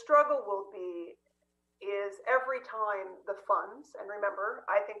 the struggle will be is every time the funds, and remember,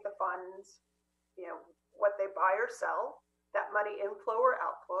 I think the funds, what they buy or sell, that money inflow or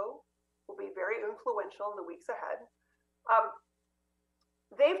outflow will be very influential in the weeks ahead.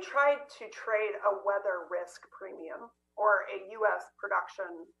 They've tried to trade a weather risk premium or a U.S.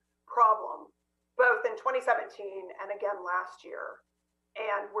 production problem, both in 2017 and again last year,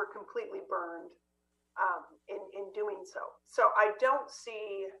 and were completely burned in doing so. So I don't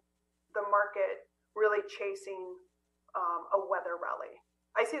see the market really chasing a weather rally.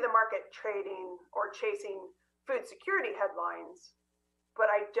 I see the market trading or chasing food security headlines, but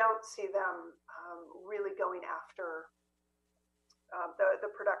I don't see them really going after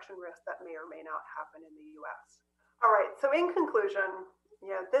the production risk that may or may not happen in the U.S. All right, so in conclusion,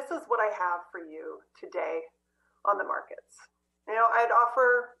 this is what I have for you today on the markets. I'd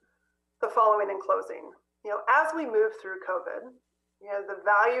offer the following in closing. As we move through COVID, the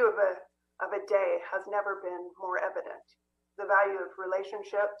value of a day has never been more evident. The value of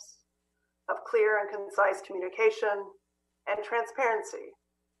relationships, of clear and concise communication, and transparency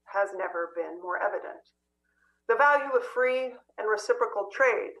has never been more evident. The value of free and reciprocal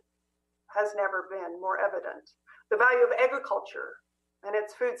trade has never been more evident. The value of agriculture and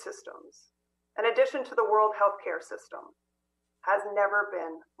its food systems, in addition to the World Healthcare System, has never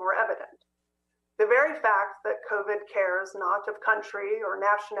been more evident. The very fact that COVID cares not of country or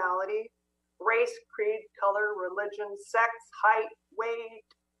nationality, race, creed, color, religion, sex, height, weight,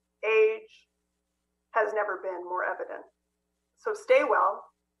 age, has never been more evident. So stay well,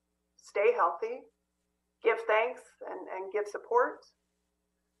 stay healthy, give thanks and give support.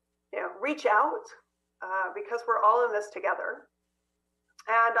 Reach out because we're all in this together.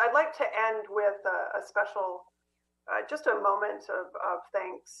 And I'd like to end with a special, just a moment of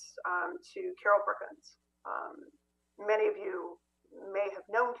thanks to Carol Brookins. Many of you may have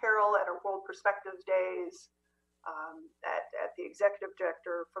known Carol at her World Perspectives Days, at the executive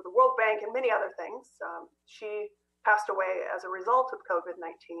director for the World Bank and many other things. She passed away as a result of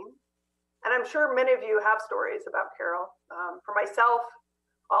COVID-19. And I'm sure many of you have stories about Carol. For myself,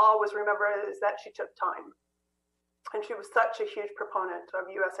 I'll always remember is that she took time. And she was such a huge proponent of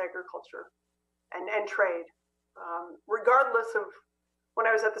U.S. agriculture and trade. Regardless of when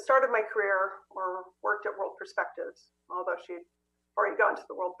I was at the start of my career or worked at World Perspectives, although she'd already gone to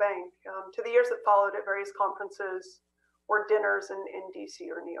the World Bank, to the years that followed at various conferences or dinners in DC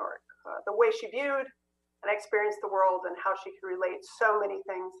or New York. The way she viewed and experienced the world and how she could relate so many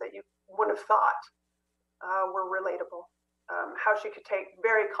things that you wouldn't have thought were relatable. How she could take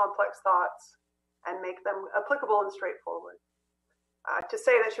very complex thoughts and make them applicable and straightforward. To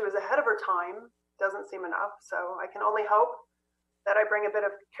say that she was ahead of her time doesn't seem enough, so I can only hope that I bring a bit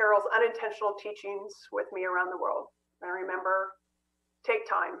of Carol's unintentional teachings with me around the world. And remember, take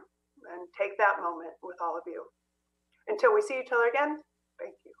time and take that moment with all of you. Until we see each other again,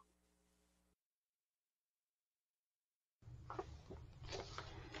 thank you.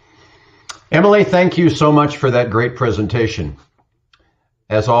 Emily, thank you so much for that great presentation.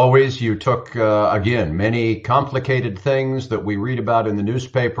 As always, you took, again, many complicated things that we read about in the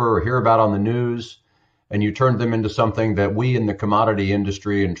newspaper or hear about on the news, and you turned them into something that we in the commodity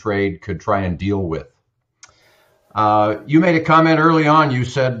industry and trade could try and deal with. You made a comment early on. You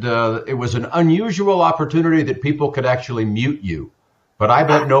said it was an unusual opportunity that people could actually mute you, but I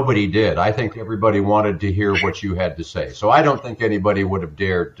bet nobody did. I think everybody wanted to hear what you had to say. So I don't think anybody would have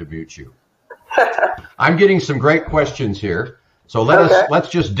dared to mute you. I'm getting some great questions here. So let's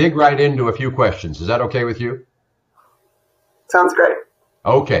just dig right into a few questions. Is that okay with you? Sounds great.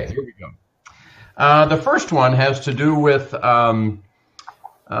 Okay, here we go. The first one has to do with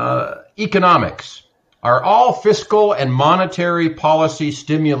economics. Are all fiscal and monetary policy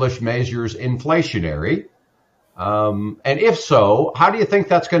stimulus measures inflationary? And if so, how do you think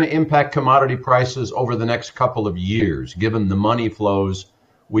that's going to impact commodity prices over the next couple of years, given the money flows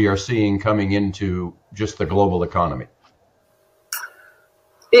we are seeing coming into just the global economy?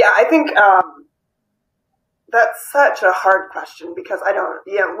 Yeah, I think that's such a hard question because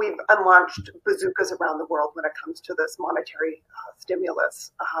we've unlaunched bazookas around the world when it comes to this monetary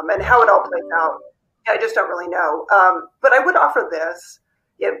stimulus and how it all plays out. I just don't really know. But I would offer this.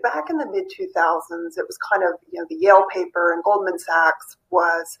 Back in the mid-2000s, it was kind of, the Yale paper and Goldman Sachs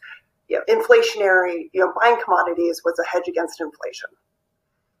was, inflationary, buying commodities was a hedge against inflation.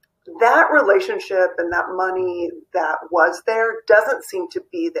 That relationship and that money that was there doesn't seem to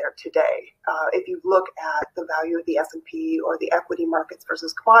be there today. If you look at the value of the S&P or the equity markets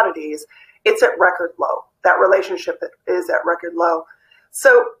versus commodities, it's at record low. That relationship is at record low.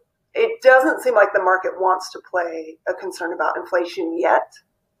 So it doesn't seem like the market wants to play a concern about inflation yet,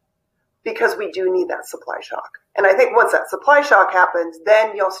 because we do need that supply shock. And I think once that supply shock happens,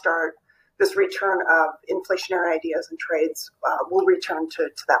 then you'll start this return of inflationary ideas and trades will return to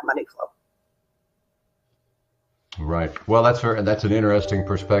that money flow. Right. Well, that's an interesting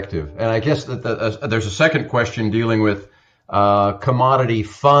perspective. And I guess that there's a second question dealing with commodity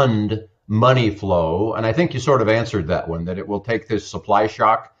fund money flow. And I think you sort of answered that one, that it will take this supply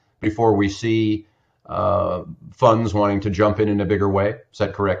shock before we see funds wanting to jump in a bigger way. Is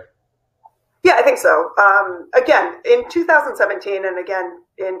that correct? Yeah, I think so. Again, in 2017 and again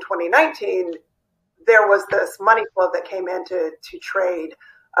in 2019, there was this money flow that came in to trade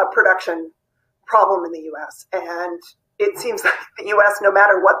a production problem in the U.S. And it seems like the U.S., no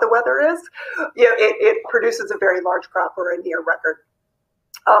matter what the weather is, it produces a very large crop or a near record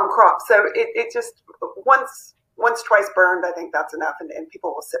crop. So it just, once, twice burned, I think that's enough. And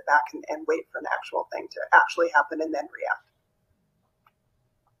people will sit back and wait for an actual thing to actually happen and then react.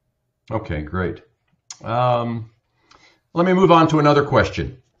 Okay, great. Let me move on to another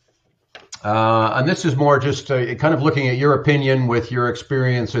question. And this is more just kind of looking at your opinion with your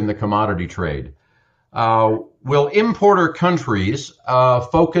experience in the commodity trade. Will importer countries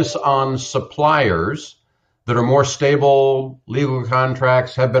focus on suppliers that are more stable, legal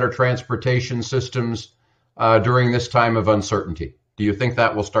contracts, have better transportation systems during this time of uncertainty? Do you think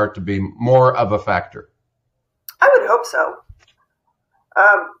that will start to be more of a factor? I would hope so.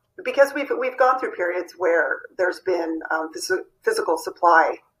 Because we've gone through periods where there's been physical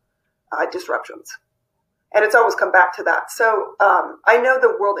supply disruptions, and it's always come back to that. So I know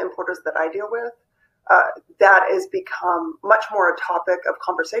the world importers that I deal with, that has become much more a topic of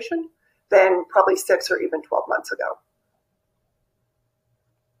conversation than probably 6 or even 12 months ago.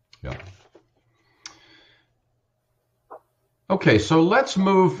 Yeah. Okay, so let's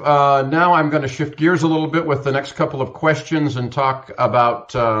move. Now I'm going to shift gears a little bit with the next couple of questions and talk about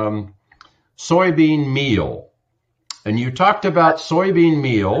soybean meal. And you talked about soybean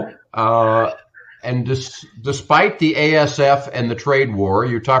meal, and despite the ASF and the trade war,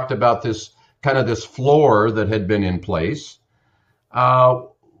 you talked about this floor that had been in place.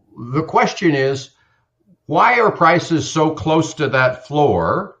 The question is, why are prices so close to that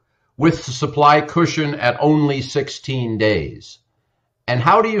floor with the supply cushion at only 16 days? And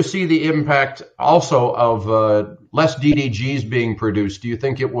how do you see the impact also of less DDGs being produced? Do you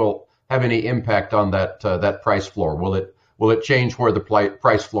think it will have any impact on that price floor? Will it change where the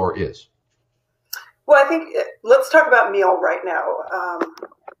price floor is? Well, I think let's talk about meal right now.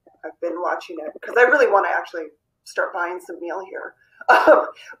 I've been watching it because I really want to actually start buying some meal here.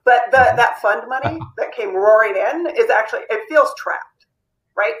 But that fund money that came roaring in is actually, it feels trapped,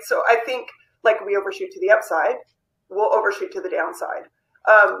 right? So I think like we overshoot to the upside, we'll overshoot to the downside.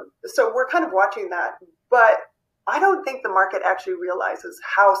 So we're kind of watching that, but I don't think the market actually realizes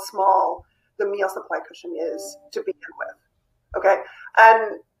how small the meal supply cushion is to begin with. Okay.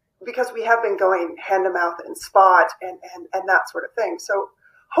 And because we have been going hand to mouth and spot and that sort of thing. So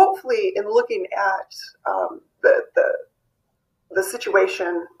hopefully in looking at the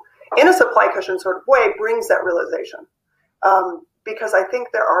situation in a supply cushion sort of way brings that realization. Because I think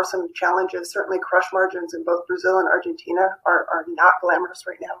there are some challenges. Certainly crush margins in both Brazil and Argentina are not glamorous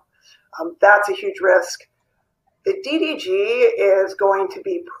right now. That's a huge risk. The DDG is going to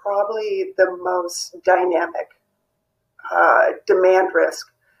be probably the most dynamic demand risk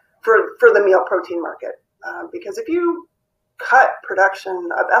for the meal protein market. Because if you cut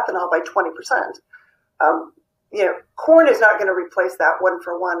production of ethanol by 20%, corn is not going to replace that one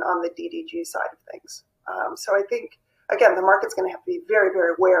for one on the DDG side of things. So I think, again, the market's going to have to be very,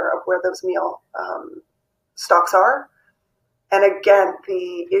 very aware of where those meal stocks are. And again,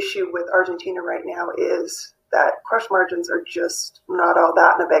 the issue with Argentina right now is that crush margins are just not all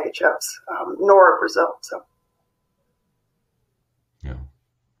that in a bag of chips, nor Brazil. So, yeah.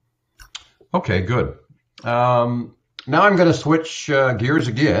 Okay, good. Now I'm going to switch gears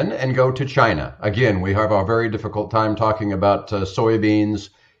again and go to China. Again, we have a very difficult time talking about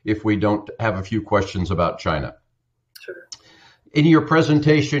soybeans if we don't have a few questions about China. Sure. In your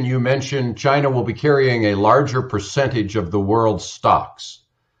presentation, you mentioned China will be carrying a larger percentage of the world's stocks.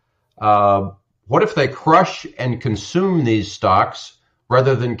 What if they crush and consume these stocks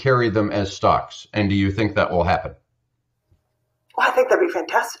rather than carry them as stocks? And do you think that will happen? Well, I think that'd be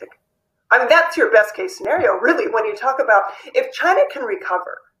fantastic. I mean, that's your best case scenario, really, when you talk about if China can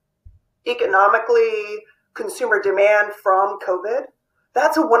recover economically, consumer demand from COVID,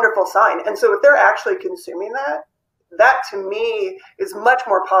 that's a wonderful sign. And so if they're actually consuming that, that to me is much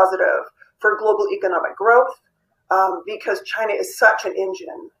more positive for global economic growth because China is such an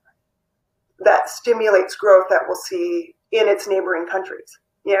engine that stimulates growth that we'll see in its neighboring countries.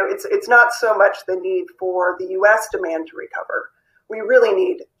 It's not so much the need for the U.S. demand to recover. We really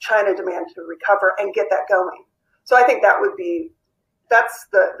need China demand to recover and get that going. So I think that's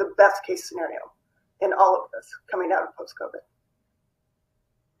the best case scenario in all of this coming out of post-COVID.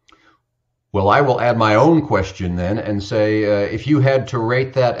 Well, I will add my own question then and say, if you had to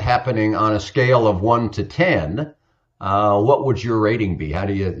rate that happening on a scale of 1 to 10, what would your rating be? How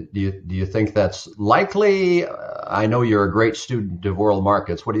do you think that's likely? I know you're a great student of world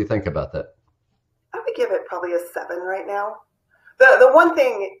markets. What do you think about that? I would give it probably a 7 right now. The one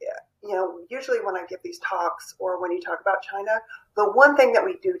thing, usually when I give these talks or when you talk about China, the one thing that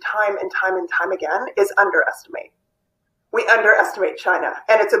we do time and time and time again is underestimate. We underestimate China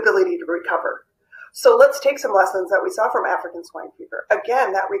and its ability to recover. So let's take some lessons that we saw from African swine fever.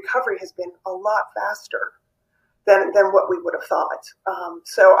 Again, that recovery has been a lot faster than what we would have thought.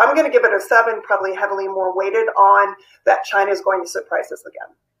 So I'm going to give it a 7, probably heavily more weighted on that China is going to surprise us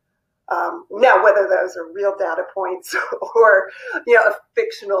again. Now, whether those are real data points or a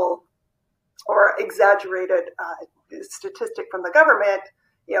fictional or exaggerated statistic from the government,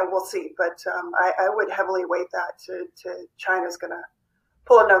 we'll see. But I would heavily weight that to China's going to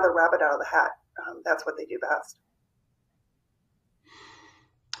pull another rabbit out of the hat. That's what they do best.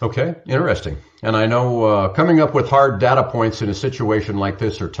 Okay, interesting. And I know coming up with hard data points in a situation like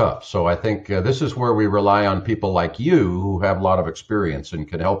this are tough. So I think this is where we rely on people like you who have a lot of experience and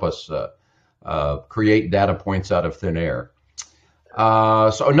can help us create data points out of thin air.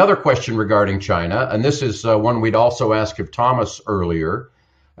 So another question regarding China, and this is one we'd also asked of Thomas earlier,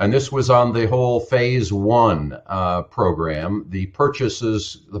 and this was on the whole phase 1 program, the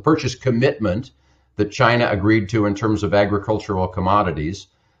purchase commitment that China agreed to in terms of agricultural commodities.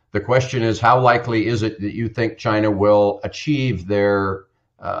 The question is, how likely is it that you think China will achieve their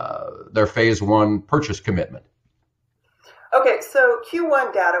phase 1 purchase commitment? Okay, so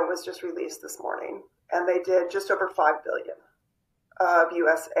Q1 data was just released this morning, and they did just over $5 billion of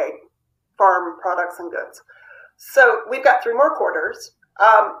U.S. egg farm products and goods. So we've got 3 more quarters.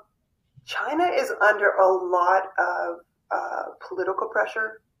 China is under a lot of political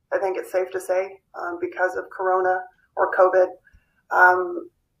pressure, I think it's safe to say, because of Corona or COVID.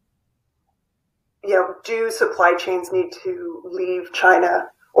 do supply chains need to leave China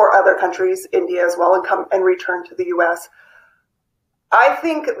or other countries, India as well, and come and return to the U.S.? I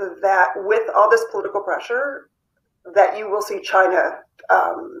think that with all this political pressure, that you will see China.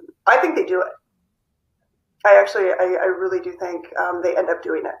 I think they do it. I really do think they end up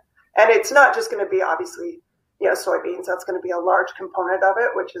doing it, and it's not just going to be obviously soybeans. That's going to be a large component of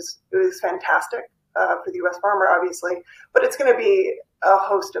it, which is fantastic for the U.S. farmer, obviously. But it's going to be a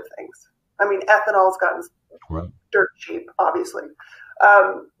host of things. I mean, ethanol's gotten dirt cheap, obviously.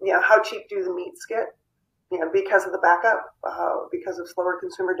 How cheap do the meats get? Because of the backup, because of slower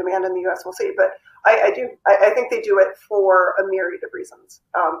consumer demand in the U.S., we'll see. But I think they do it for a myriad of reasons,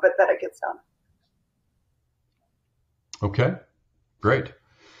 but that it gets done. Okay, great.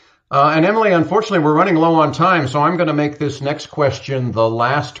 And Emily, unfortunately, we're running low on time, so I'm going to make this next question the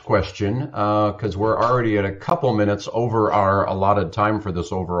last question because we're already at a couple minutes over our allotted time for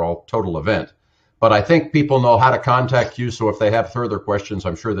this overall total event. But I think people know how to contact you, so if they have further questions,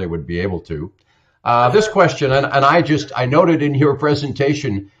 I'm sure they would be able to. This question, and I noted in your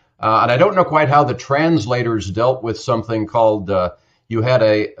presentation, and I don't know quite how the translators dealt with something called, you had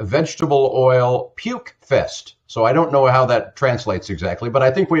a vegetable oil puke fest. So I don't know how that translates exactly, but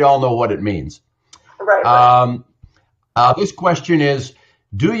I think we all know what it means. Right. This question is,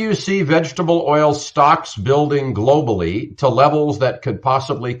 do you see vegetable oil stocks building globally to levels that could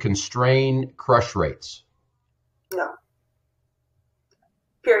possibly constrain crush rates? No.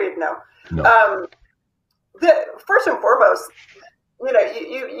 Period. No. No. First and foremost,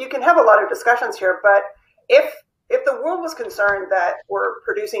 you can have a lot of discussions here, but if the world was concerned that we're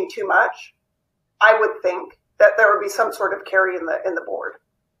producing too much, I would think that there would be some sort of carry in the board,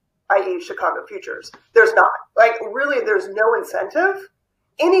 i.e. Chicago futures. There's not. Really, there's no incentive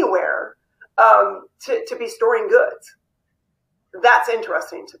anywhere to be storing goods. That's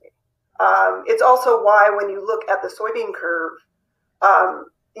interesting to me. It's also why when you look at the soybean curve,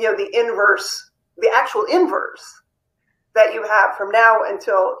 the actual inverse that you have from now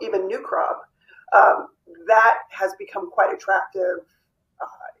until even new crop, that has become quite attractive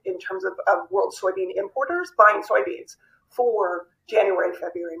in terms of world soybean importers buying soybeans for January,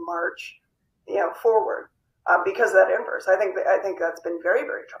 February, March, forward because of that inverse. I think that's been very,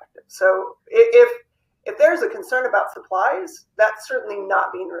 very attractive. So if there's a concern about supplies, that's certainly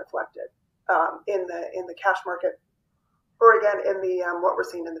not being reflected in the cash market, or again in the what we're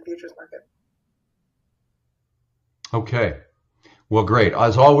seeing in the futures market. Okay. Well, great.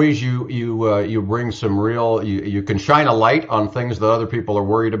 As always, you bring some real, you can shine a light on things that other people are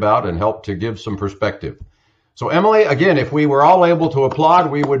worried about and help to give some perspective. So Emily, again, if we were all able to applaud,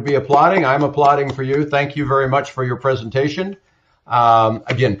 we would be applauding. I'm applauding for you. Thank you very much for your presentation.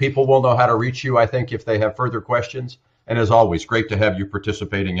 Again, people will know how to reach you, I think, if they have further questions. And as always, great to have you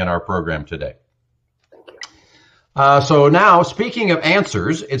participating in our program today. So now, speaking of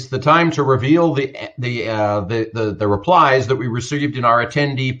answers, it's the time to reveal the replies that we received in our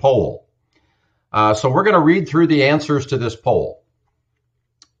attendee poll. So we're going to read through the answers to this poll.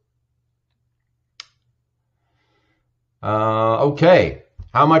 Okay.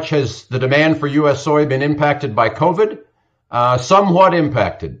 How much has the demand for U.S. soy been impacted by COVID? Somewhat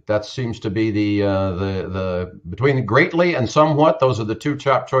impacted. That seems to be the between greatly and somewhat. Those are the two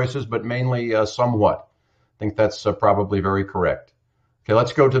top choices, but mainly somewhat. I think that's probably very correct. Okay,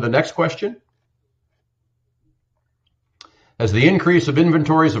 let's go to the next question. Has the increase of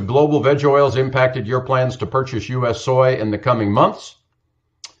inventories of global veg oils impacted your plans to purchase U.S. soy in the coming months?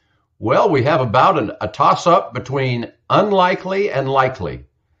 Well, we have about a toss-up between unlikely and likely.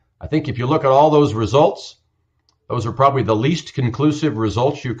 I think if you look at all those results, those are probably the least conclusive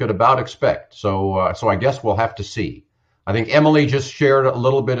results you could about expect. So I guess we'll have to see. I think Emily just shared a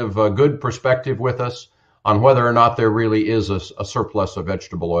little bit of a good perspective with us on whether or not there really is a surplus of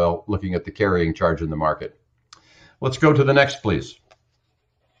vegetable oil, looking at the carrying charge in the market. Let's go to the next, please.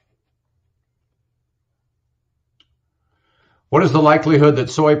 What is the likelihood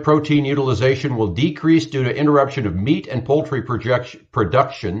that soy protein utilization will decrease due to interruption of meat and poultry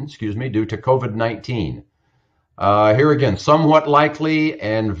production, due to COVID-19? Here again, somewhat likely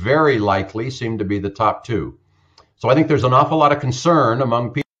and very likely seem to be the top two. So I think there's an awful lot of concern among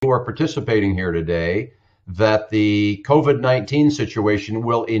people who are participating here today that the COVID-19 situation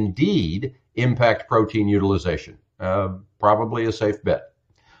will indeed impact protein utilization. Probably a safe bet.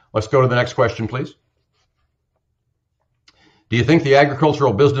 Let's go to the next question, please. Do you think the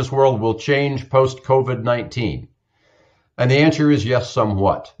agricultural business world will change post-COVID-19? And the answer is yes,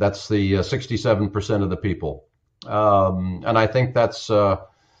 somewhat. That's the 67% of the people. And I think that's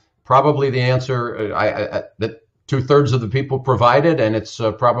probably the answer. 2/3 of the people provided, and it's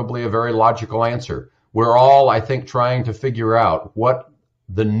probably a very logical answer. We're all, I think, trying to figure out what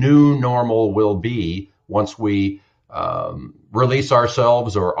the new normal will be once we release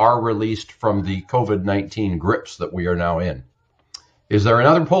ourselves or are released from the COVID-19 grips that we are now in. Is there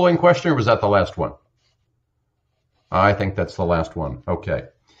another polling question, or was that the last one? I think that's the last one. Okay.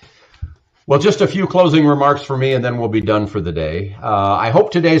 Well, just a few closing remarks for me, and then we'll be done for the day. I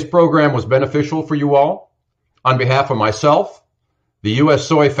hope today's program was beneficial for you all. On behalf of myself, the U.S.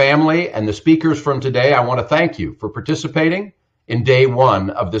 Soy family, and the speakers from today, I want to thank you for participating in day one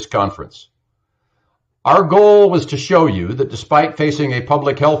of this conference. Our goal was to show you that despite facing a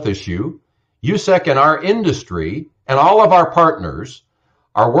public health issue, USEC and our industry and all of our partners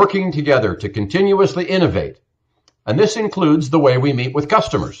are working together to continuously innovate, and this includes the way we meet with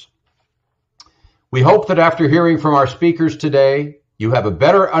customers. We hope that after hearing from our speakers today, you have a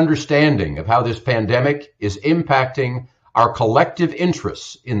better understanding of how this pandemic is impacting our collective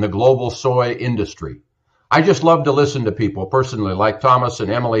interests in the global soy industry. I just love to listen to people personally, like Thomas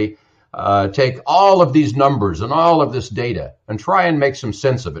and Emily, take all of these numbers and all of this data and try and make some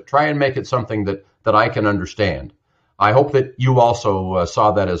sense of it, try and make it something that I can understand. I hope that you also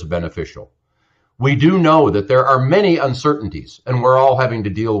saw that as beneficial. We do know that there are many uncertainties, and we're all having to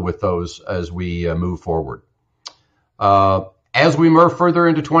deal with those as we move forward. As we move further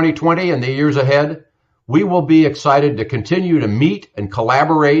into 2020 and the years ahead, we will be excited to continue to meet and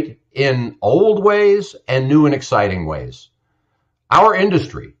collaborate in old ways and new and exciting ways. Our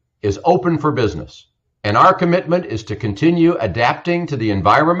industry is open for business, and our commitment is to continue adapting to the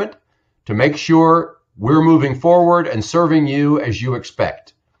environment to make sure we're moving forward and serving you as you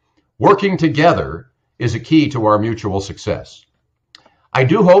expect. Working together is a key to our mutual success. I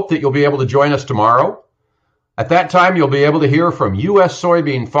do hope that you'll be able to join us tomorrow. At that time, you'll be able to hear from U.S.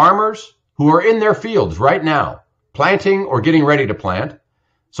 soybean farmers who are in their fields right now, planting or getting ready to plant,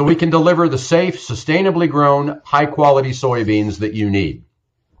 so we can deliver the safe, sustainably grown, high-quality soybeans that you need.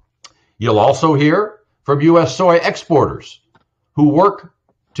 You'll also hear from U.S. soy exporters who work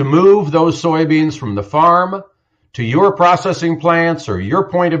to move those soybeans from the farm to your processing plants or your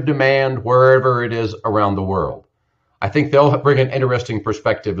point of demand, wherever it is around the world. I think they'll bring an interesting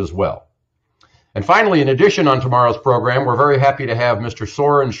perspective as well. And finally, in addition on tomorrow's program, we're very happy to have Mr.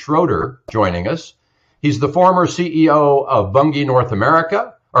 Soren Schroeder joining us. He's the former CEO of Bunge North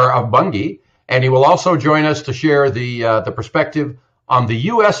America, or of Bunge, and he will also join us to share the perspective on the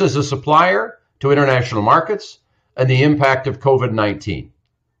U.S. as a supplier to international markets and the impact of COVID-19.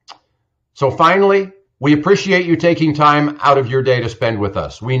 So finally, we appreciate you taking time out of your day to spend with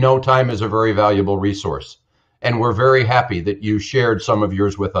us. We know time is a very valuable resource, and we're very happy that you shared some of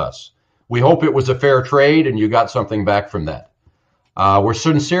yours with us. We hope it was a fair trade and you got something back from that. We're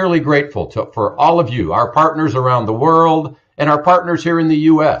sincerely grateful for all of you, our partners around the world and our partners here in the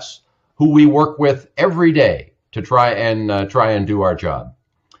U.S., who we work with every day to try and do our job.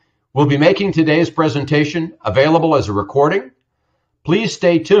 We'll be making today's presentation available as a recording. Please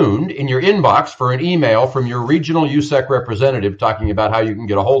stay tuned in your inbox for an email from your regional USEC representative talking about how you can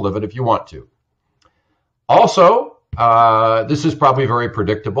get a hold of it if you want to. Also, this is probably very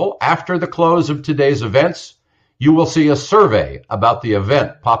predictable. After the close of today's events, you will see a survey about the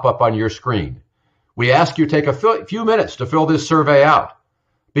event pop up on your screen. We ask you take a few minutes to fill this survey out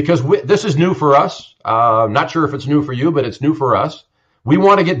because this is new for us. Not sure if it's new for you, but it's new for us. We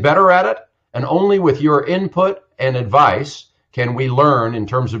want to get better at it, and only with your input and advice can we learn in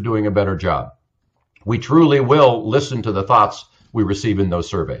terms of doing a better job. We truly will listen to the thoughts we receive in those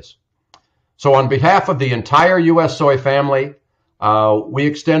surveys. So on behalf of the entire U.S. Soy family, we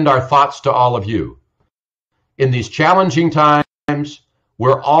extend our thoughts to all of you. In these challenging times,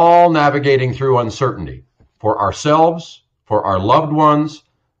 we're all navigating through uncertainty for ourselves, for our loved ones,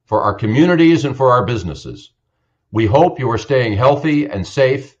 for our communities, and for our businesses. We hope you are staying healthy and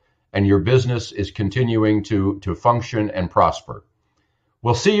safe, and your business is continuing to function and prosper.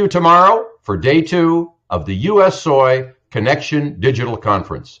 We'll see you tomorrow for day 2 of the U.S. Soy Connection Digital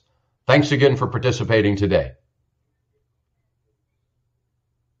Conference. Thanks again for participating today.